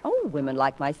they be? Oh, women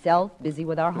like myself, busy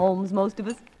with our homes, most of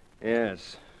us.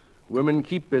 Yes. Women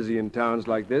keep busy in towns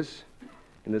like this.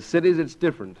 In the cities, it's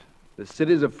different. The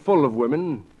cities are full of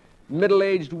women,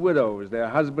 middle-aged widows, their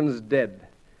husbands dead.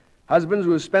 Husbands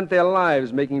who have spent their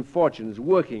lives making fortunes,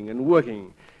 working and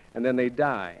working, and then they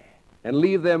die and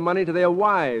leave their money to their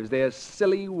wives, their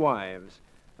silly wives.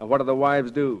 And what do the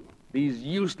wives do? These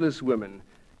useless women.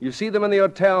 You see them in the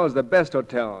hotels, the best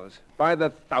hotels, by the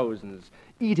thousands,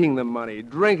 eating the money,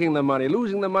 drinking the money,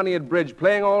 losing the money at bridge,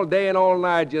 playing all day and all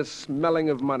night, just smelling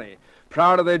of money.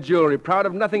 Proud of their jewelry, proud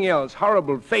of nothing else.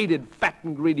 Horrible, faded, fat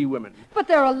and greedy women. But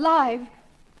they're alive.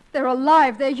 They're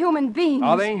alive. They're human beings.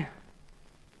 Are they?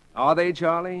 Are they,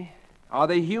 Charlie? Are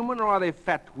they human or are they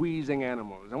fat, wheezing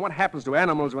animals? And what happens to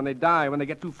animals when they die, when they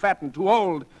get too fat and too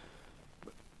old?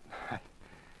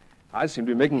 I seem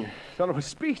to be making sort of a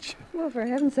speech. Well, for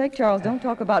heaven's sake, Charles, don't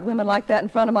talk about women like that in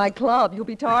front of my club. You'll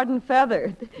be tarred and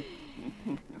feathered.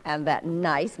 And that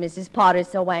nice Mrs. Potter's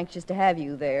so anxious to have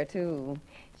you there, too.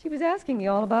 She was asking me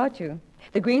all about you.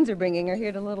 The Greens are bringing her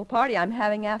here to a little party I'm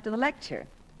having after the lecture.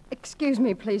 Excuse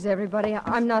me, please, everybody.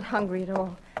 I'm not hungry at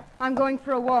all. I'm going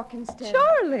for a walk instead.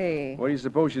 Charlie! Where do you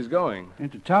suppose she's going?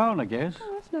 Into town, I guess.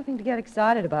 Oh, that's nothing to get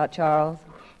excited about, Charles.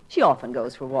 She often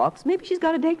goes for walks. Maybe she's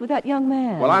got a date with that young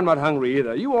man. Well, I'm not hungry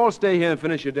either. You all stay here and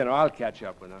finish your dinner. I'll catch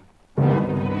up with her.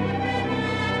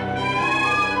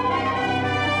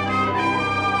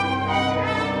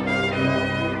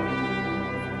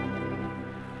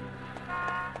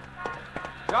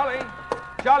 Charlie!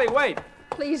 Charlie, wait!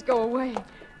 Please go away.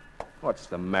 What's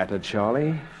the matter,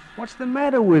 Charlie? What's the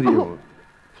matter with you? Oh,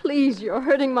 please, you're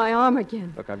hurting my arm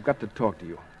again. Look, I've got to talk to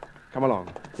you. Come along.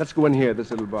 Let's go in here,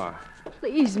 this little bar.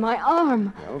 Please, my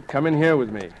arm. Well, come in here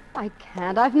with me. I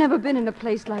can't. I've never been in a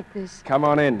place like this. Come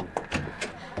on in.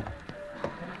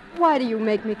 Why do you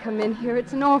make me come in here?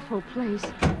 It's an awful place.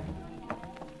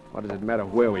 What does it matter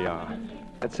where we are?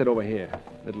 Let's sit over here.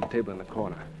 Little table in the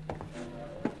corner.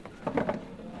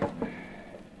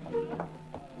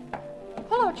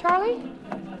 Hello, Charlie.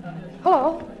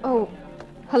 Hello. Oh,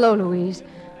 hello, Louise.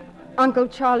 Uncle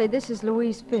Charlie, this is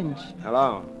Louise Finch.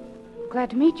 Hello. Glad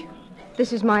to meet you.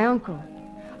 This is my uncle.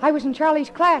 I was in Charlie's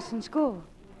class in school.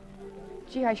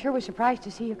 Gee, I sure was surprised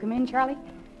to see you come in, Charlie.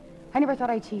 I never thought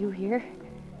I'd see you here.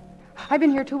 I've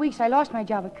been here 2 weeks. I lost my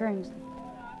job at Kearns.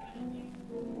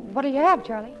 What do you have,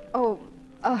 Charlie? Oh,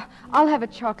 I'll have a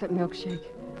chocolate milkshake.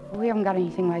 We haven't got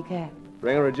anything like that.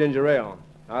 Bring her a ginger ale.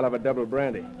 I'll have a double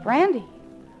brandy. Brandy?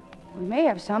 We may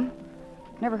have some.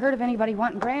 Never heard of anybody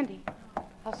wanting brandy.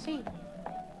 I'll see.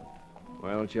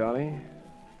 Well, Charlie?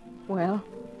 Well?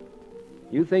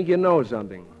 You think you know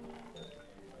something.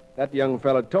 That young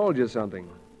fella told you something.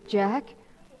 Jack?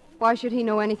 Why should he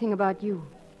know anything about you?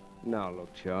 Now,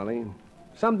 look, Charlie.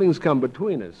 Something's come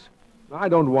between us. I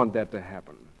don't want that to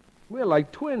happen. We're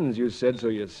like twins, you said so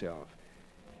yourself.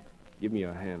 Give me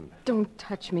your hand. Don't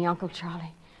touch me, Uncle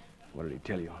Charlie. What did he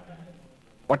tell you?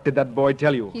 What did that boy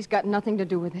tell you? He's got nothing to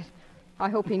do with it. I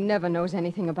hope he never knows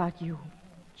anything about you.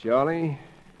 Charlie,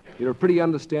 you're a pretty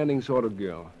understanding sort of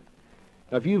girl.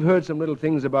 Now, if you've heard some little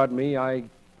things about me, I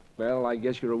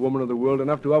guess you're a woman of the world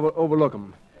enough to overlook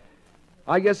them.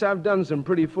 I guess I've done some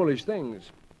pretty foolish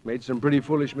things. Made some pretty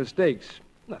foolish mistakes.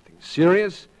 Nothing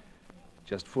serious,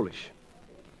 just foolish.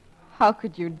 How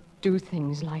could you do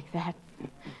things like that?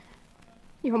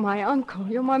 You're my uncle.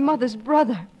 You're my mother's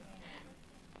brother.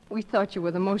 We thought you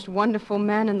were the most wonderful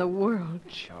man in the world.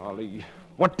 Charlie,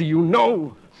 what do you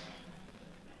know?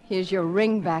 Here's your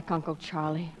ring back, Uncle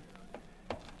Charlie.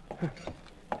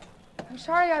 I'm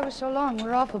sorry I was so long.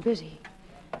 We're awful busy.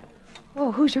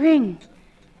 Oh, whose ring?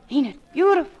 Ain't it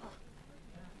beautiful?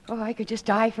 Oh, I could just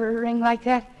die for a ring like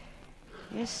that.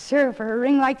 Yes, sir, for a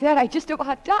ring like that, I just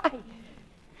about die.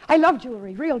 I love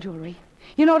jewelry, real jewelry.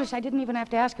 You notice I didn't even have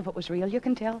to ask if it was real. You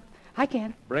can tell. I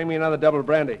can. Bring me another double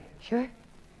brandy. Sure.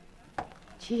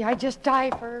 Gee, I'd just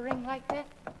die for a ring like that.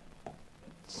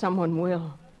 Someone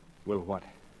will. Will what?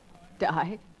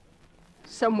 Die.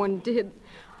 Someone did.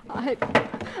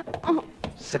 Oh.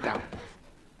 Sit down.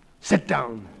 Sit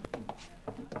down.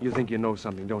 You think you know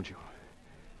something, don't you?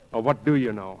 Or what do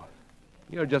you know?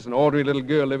 You're just an ordinary little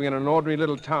girl living in an ordinary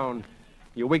little town.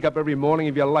 You wake up every morning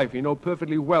of your life. You know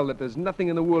perfectly well that there's nothing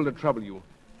in the world to trouble you.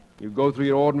 You go through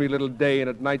your ordinary little day, and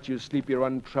at night you sleep your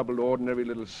untroubled, ordinary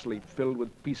little sleep, filled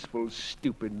with peaceful,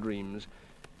 stupid dreams.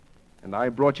 And I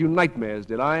brought you nightmares,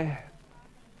 did I?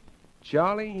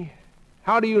 Charlie,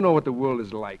 how do you know what the world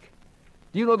is like?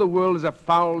 Do you know the world is a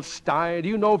foul sty? Do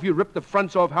you know if you ripped the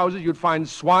fronts off houses, you'd find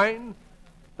swine?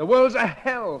 The world's a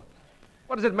hell.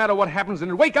 What does it matter what happens in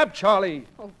it? Wake up, Charlie!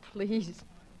 Oh, please.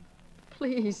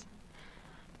 Please.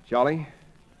 Charlie,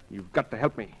 you've got to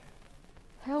help me.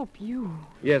 Help you?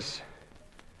 Yes.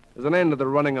 There's an end to the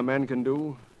running a man can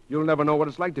do. You'll never know what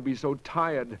it's like to be so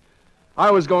tired.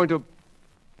 I was going to...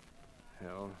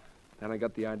 Hell, then I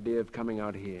got the idea of coming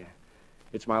out here.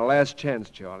 It's my last chance,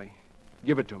 Charlie.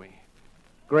 Give it to me.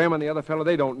 Graham and the other fellow,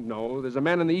 they don't know. There's a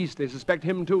man in the East. They suspect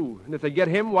him, too. And if they get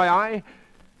him, why,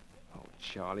 Oh,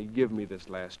 Charlie, give me this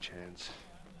last chance.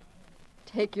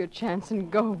 Take your chance and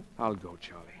go. I'll go,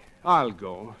 Charlie. I'll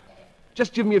go.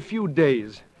 Just give me a few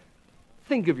days.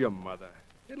 Think of your mother.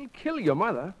 It'll kill your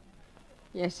mother.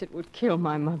 Yes, it would kill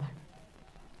my mother.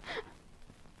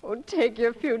 Oh, take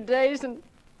your few days and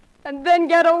then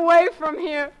get away from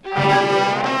here.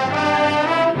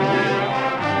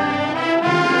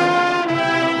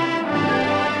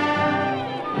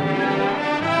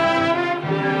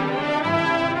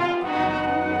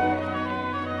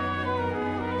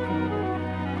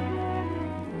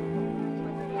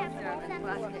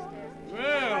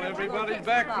 Well, everybody's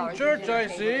back from church, I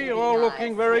see. You're all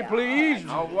looking very pleased.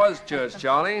 How was church,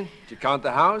 Charlie? Did you count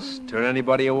the house? Turn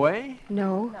anybody away?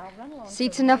 No.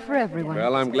 Seats enough for everyone.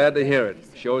 Well, I'm glad to hear it.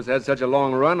 Show's had such a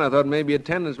long run, I thought maybe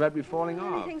attendance might be falling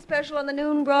off. Anything special on the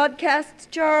noon broadcasts,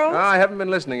 Charles? I haven't been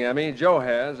listening, Emmy. Joe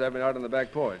has. I've been out on the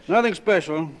back porch. Nothing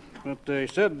special, but they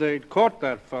said they'd caught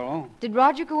that fellow. Did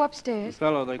Roger go The upstairs?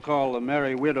 fellow they call the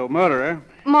Merry Widow Murderer.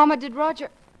 Mama, did Roger...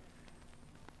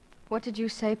 What did you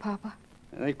say, Papa?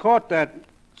 They caught that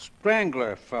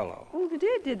Strangler fellow. Oh, they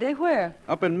did they? Where?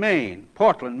 Up in Maine,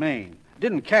 Portland, Maine.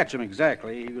 Didn't catch him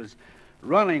exactly. He was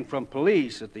running from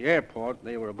police at the airport.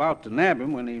 They were about to nab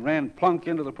him when he ran plunk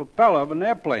into the propeller of an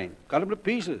airplane. Cut him to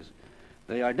pieces.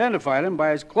 They identified him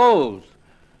by his clothes.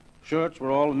 Shirts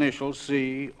were all initials,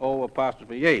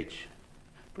 C-O''H.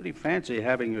 Pretty fancy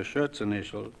having your shirts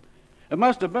initialed. It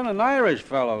must have been an Irish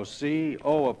fellow,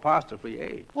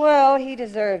 C-O''H. Well, he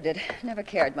deserved it. Never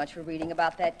cared much for reading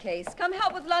about that case. Come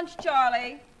help with lunch,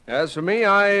 Charlie. As for me,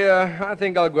 I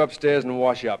think I'll go upstairs and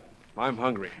wash up. I'm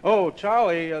hungry. Oh,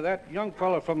 Charlie, that young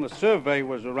fellow from the survey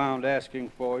was around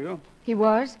asking for you. He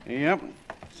was? Yep.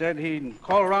 Said he'd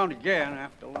call around again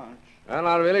after lunch. And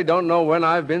I really don't know when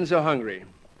I've been so hungry.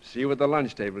 See you at the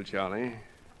lunch table, Charlie.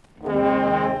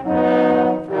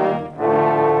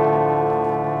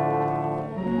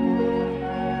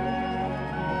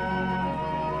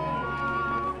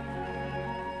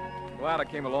 Glad I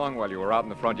came along while you were out in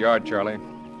the front yard, Charlie.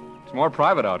 It's more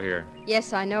private out here.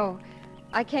 Yes, I know.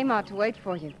 I came out to wait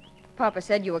for you. Papa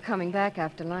said you were coming back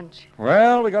after lunch.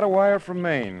 Well, we got a wire from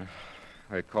Maine.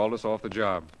 They called us off the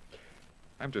job.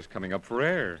 I'm just coming up for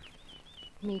air.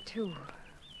 Me too.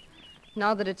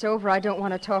 Now that it's over, I don't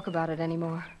want to talk about it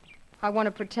anymore. I want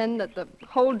to pretend that the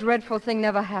whole dreadful thing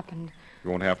never happened. You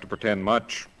won't have to pretend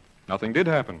much. Nothing did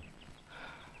happen.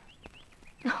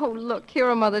 Oh, look, here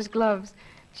are Mother's gloves.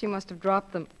 She must have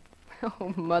dropped them.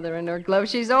 Oh, Mother and her gloves.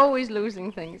 She's always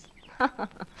losing things.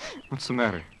 What's the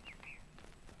matter?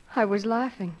 I was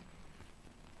laughing.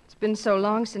 It's been so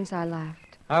long since I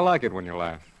laughed. I like it when you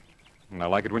laugh. And I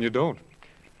like it when you don't.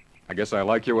 I guess I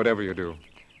like you whatever you do.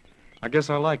 I guess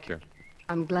I like you.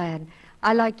 I'm glad.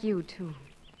 I like you, too.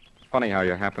 Funny how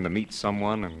you happen to meet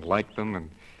someone and like them and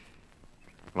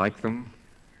like them.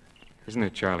 Isn't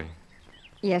it, Charlie?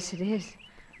 Yes, it is.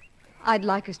 I'd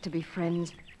like us to be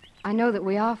friends. I know that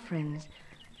we are friends.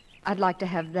 I'd like to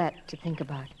have that to think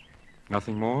about.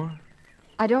 Nothing more?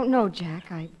 I don't know,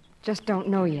 Jack. I just don't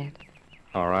know yet.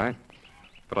 All right.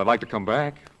 But I'd like to come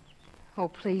back. Oh,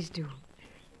 please do.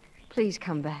 Please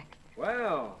come back.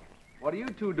 Well, what are you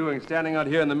two doing standing out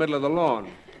here in the middle of the lawn?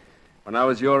 When I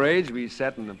was your age, we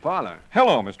sat in the parlor.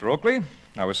 Hello, Mr. Oakley.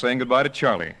 I was saying goodbye to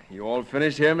Charlie. You all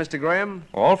finished here, Mr. Graham?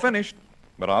 All finished.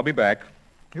 But I'll be back.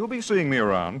 You'll be seeing me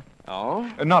around. Oh?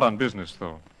 Not on business,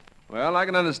 though. Well, I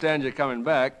can understand you coming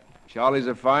back. Charlie's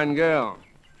a fine girl.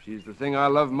 She's the thing I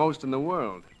love most in the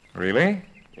world. Really?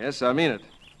 Yes, I mean it.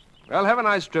 Well, have a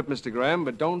nice trip, Mr. Graham,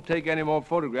 but don't take any more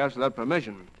photographs without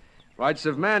permission. Rights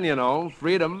of man, you know,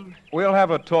 freedom. We'll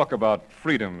have a talk about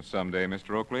freedom someday,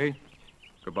 Mr. Oakley.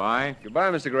 Goodbye.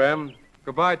 Goodbye, Mr. Graham.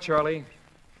 Goodbye, Charlie.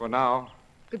 For now.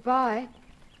 Goodbye.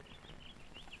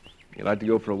 You like to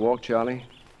go for a walk, Charlie?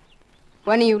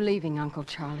 When are you leaving, Uncle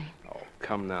Charlie? Oh,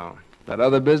 come now. That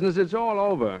other business, it's all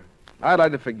over. I'd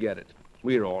like to forget it.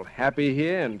 We're all happy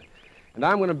here, and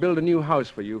I'm going to build a new house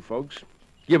for you folks.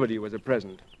 Give it to you as a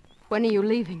present. When are you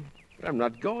leaving? I'm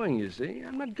not going, you see.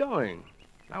 I'm not going.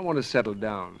 I want to settle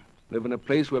down. Live in a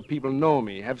place where people know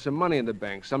me, have some money in the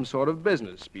bank, some sort of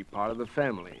business, be part of the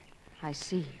family. I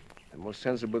see. The most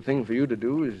sensible thing for you to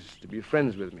do is to be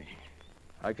friends with me.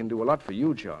 I can do a lot for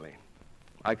you, Charlie.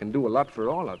 I can do a lot for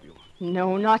all of you.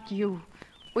 No, not you.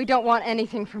 We don't want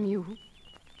anything from you.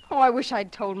 Oh, I wish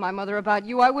I'd told my mother about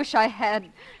you. I wish I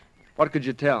had. What could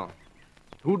you tell?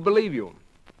 Who'd believe you?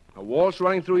 A waltz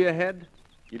running through your head?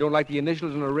 You don't like the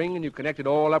initials in a ring, and you connect it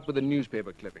all up with a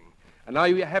newspaper clipping. And now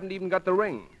you haven't even got the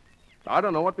ring. I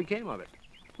don't know what became of it.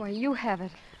 Why, you have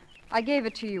it. I gave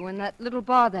it to you in that little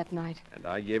bar that night. And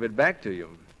I gave it back to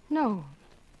you. No.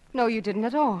 No, you didn't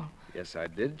at all. Yes, I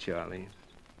did, Charlie.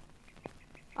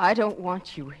 I don't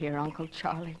want you here, Uncle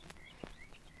Charlie.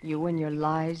 You and your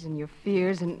lies and your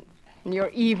fears and your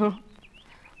evil.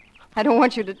 I don't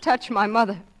want you to touch my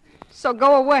mother. So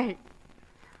go away.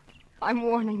 I'm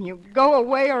warning you. Go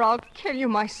away or I'll kill you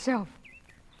myself.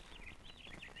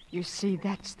 You see,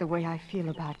 that's the way I feel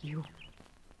about you.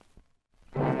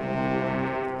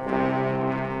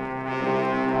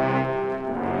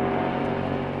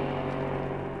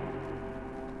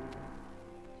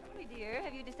 Dear,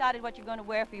 have you decided what you're going to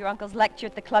wear for your uncle's lecture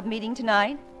at the club meeting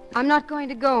tonight? I'm not going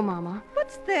to go, Mama.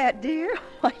 What's that, dear?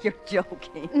 Why, you're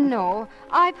joking. No,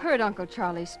 I've heard Uncle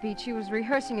Charlie's speech. He was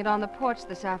rehearsing it on the porch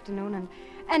this afternoon, and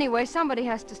anyway, somebody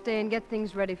has to stay and get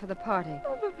things ready for the party.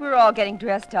 Oh, but we're all getting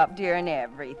dressed up, dear, and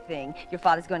everything. Your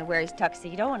father's going to wear his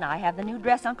tuxedo, and I have the new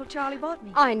dress Uncle Charlie bought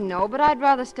me. I know, but I'd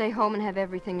rather stay home and have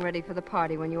everything ready for the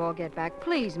party when you all get back.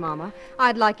 Please, Mama.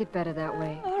 I'd like it better that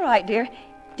way. All right, dear.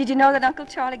 Did you know that Uncle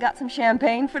Charlie got some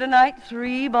champagne for tonight?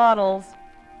 3 bottles.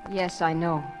 Yes, I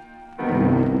know.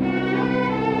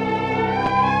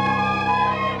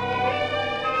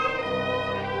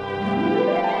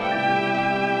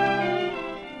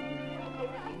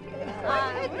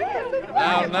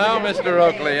 Now, Mr.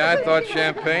 Oakley, I thought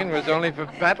champagne was only for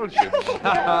battleships.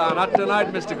 Not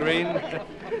tonight, Mr. Green.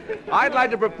 I'd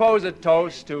like to propose a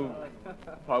toast to...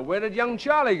 Well, where did young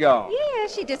Charlie go?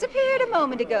 Yes, she disappeared a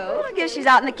moment ago. Well, I guess she's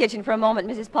out in the kitchen for a moment,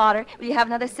 Mrs. Potter. Will you have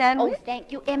another sandwich? Oh,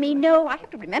 thank you, Emmy. No, I have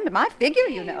to remember my figure,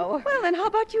 you know. Well, then how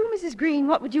about you, Mrs. Green?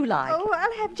 What would you like? Oh,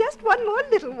 I'll have just one more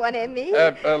little one, Emmy.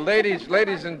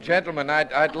 Ladies and gentlemen,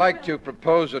 I'd like to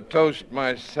propose a toast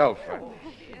myself.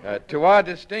 To our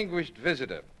distinguished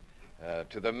visitor,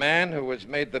 to the man who has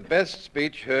made the best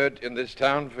speech heard in this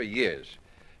town for years,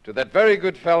 to that very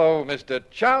good fellow, Mr.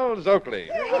 Charles Oakley.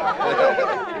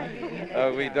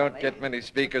 We don't get many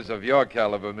speakers of your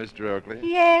caliber, Mr. Oakley.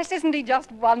 Yes, isn't he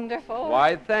just wonderful?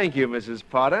 Why, thank you, Mrs.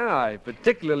 Potter. I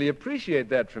particularly appreciate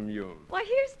that from you. Why,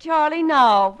 here's Charlie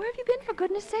now. Where have you been, for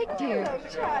goodness sake, dear?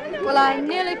 Well, I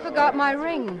nearly forgot my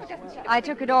ring. I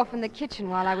took it off in the kitchen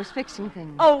while I was fixing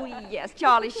things. Oh, yes,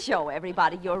 Charlie, show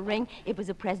everybody your ring. It was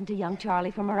a present to young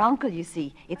Charlie from her uncle, you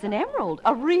see. It's an emerald,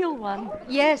 a real one.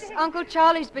 Yes, Uncle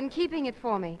Charlie's been keeping it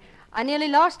for me. I nearly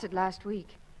lost it last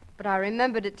week, but I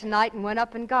remembered it tonight and went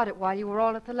up and got it while you were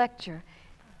all at the lecture.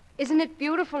 Isn't it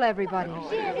beautiful, everybody?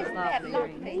 Isn't that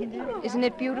lovely? Isn't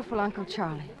it beautiful, Uncle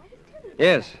Charlie?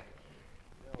 Yes.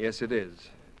 Yes, it is.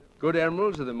 Good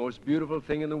emeralds are the most beautiful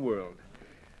thing in the world.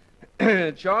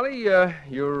 Charlie,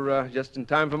 you're just in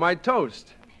time for my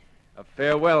toast. A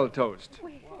farewell toast.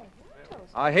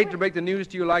 I hate to break the news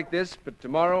to you like this, but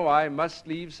tomorrow I must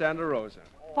leave Santa Rosa.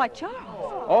 Why,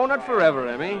 Charles. Oh, not forever,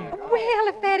 Emmy. Well,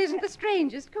 if that isn't the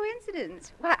strangest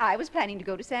coincidence. Why, I was planning to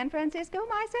go to San Francisco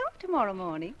myself tomorrow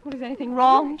morning. Well, is anything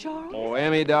wrong, Charles? Oh,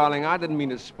 Emmy, darling, I didn't mean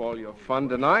to spoil your fun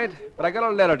tonight, but I got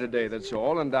a letter today, that's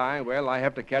all, and I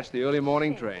have to catch the early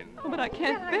morning train. Oh, but I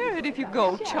can't bear it if you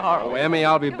go, Charles. Oh, Emmy,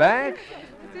 I'll be back.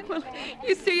 Well,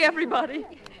 you see, everybody,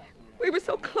 we were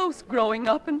so close growing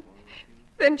up, and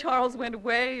then Charles went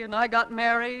away, and I got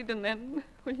married, and then,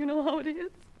 well, you know how it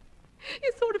is.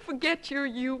 You sort of forget you're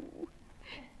you.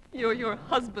 You're your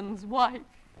husband's wife.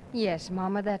 Yes,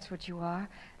 Mama, that's what you are.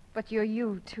 But you're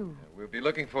you, too. We'll be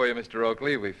looking for you, Mr.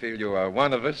 Oakley. We feel you are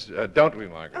one of us, don't we,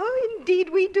 Margaret? Oh,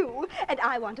 indeed we do. And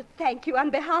I want to thank you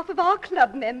on behalf of our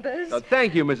club members.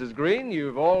 Thank you, Mrs. Green.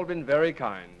 You've all been very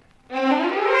kind.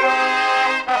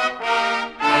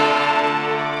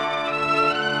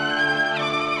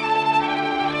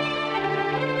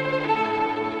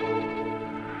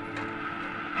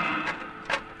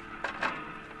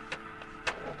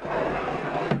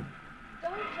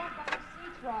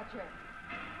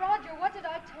 Roger, what did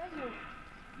I tell you?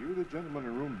 You the gentleman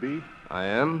in room B? I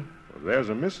am. Well, there's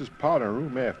a Mrs. Potter in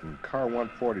room F in car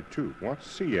 142. Wants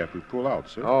to see you after we pull out,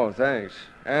 sir. Oh, thanks.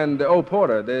 And,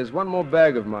 Porter, there's one more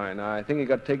bag of mine. I think it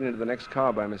got taken into the next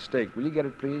car by mistake. Will you get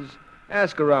it, please?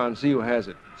 Ask around, see who has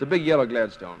it. It's a big yellow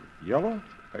Gladstone. Yellow?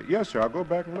 Yes, sir. I'll go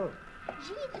back and look.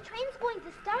 Gee, the train's going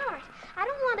to start. I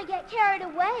don't want to get carried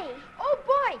away. Oh,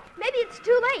 boy. Maybe it's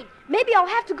too late. Maybe I'll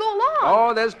have to go along.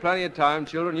 Oh, there's plenty of time,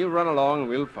 children. You run along and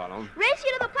we'll follow. Race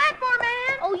you to the platform,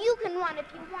 man. Oh, you can run if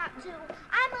you want to.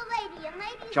 I'm a lady, and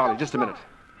ladies Charlie, don't just a run. minute.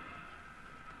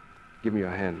 Give me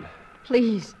your hand.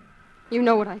 Please. You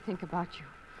know what I think about you.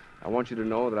 I want you to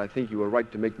know that I think you were right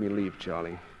to make me leave,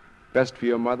 Charlie. Best for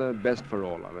your mother, best for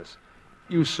all of us.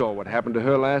 You saw what happened to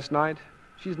her last night.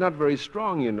 She's not very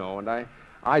strong, you know, and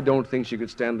I don't think she could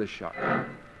stand the shock.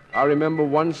 I remember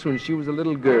once when she was a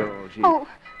little girl. Oh,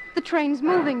 the train's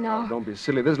moving now. Don't be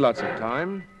silly. There's lots of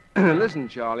time. Listen,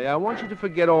 Charlie, I want you to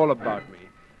forget all about me.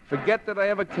 Forget that I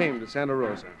ever came to Santa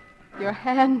Rosa. Your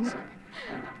hands.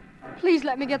 Please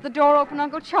let me get the door open,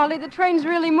 Uncle Charlie. The train's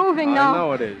really moving now. I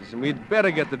know it is, and we'd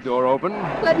better get the door open.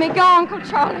 Let me go, Uncle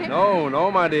Charlie. No,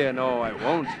 my dear, no, I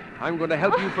won't. I'm going to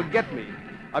help you forget me.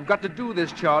 I've got to do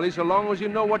this, Charlie, so long as you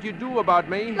know what you do about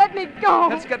me. Let me go.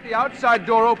 Let's get the outside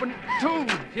door open, too.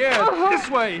 Here, this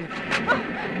way.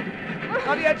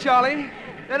 Not yet, Charlie.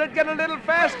 Let it get a little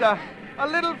faster. A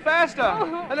little faster.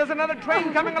 And there's another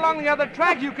train coming along the other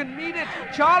track. You can meet it.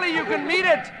 Charlie, you can meet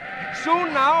it.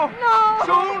 Soon now. No.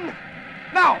 Soon.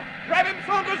 Now. Grab him,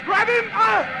 Saunders. Grab him.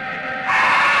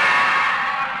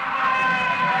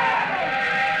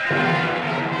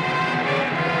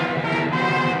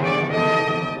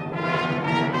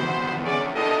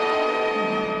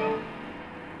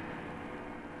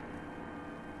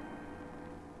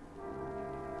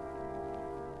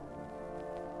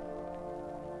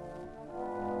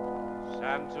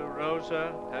 Santa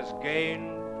Rosa has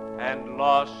gained and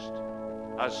lost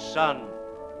a son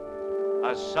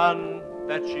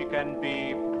that she can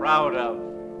be proud of.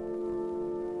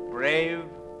 Brave,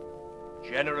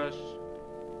 generous,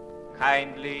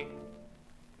 kindly,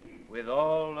 with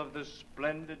all of the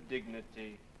splendid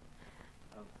dignity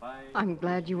of fine... I'm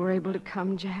glad you were able to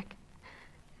come, Jack.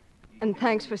 And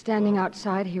thanks for standing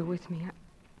outside here with me.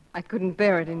 I couldn't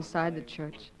bear it inside the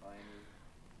church.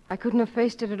 I couldn't have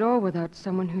faced it at all without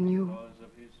someone who knew.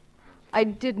 I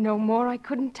did know more I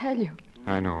couldn't tell you.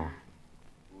 I know.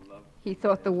 He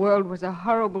thought the world was a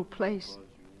horrible place.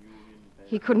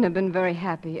 He couldn't have been very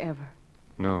happy ever.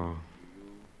 No.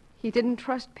 He didn't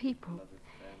trust people.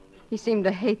 He seemed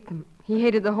to hate them. He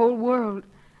hated the whole world.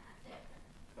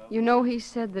 You know, he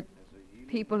said that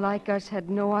people like us had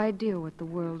no idea what the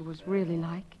world was really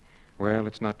like. Well,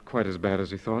 it's not quite as bad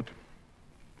as he thought,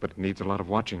 but it needs a lot of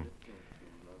watching.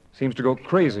 Seems to go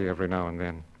crazy every now and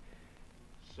then.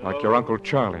 Like your Uncle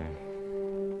Charlie.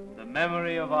 The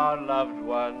memory of our loved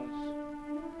ones,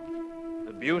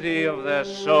 the beauty of their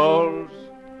souls,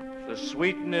 the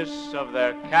sweetness of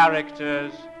their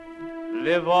characters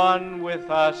live on with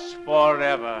us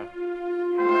forever.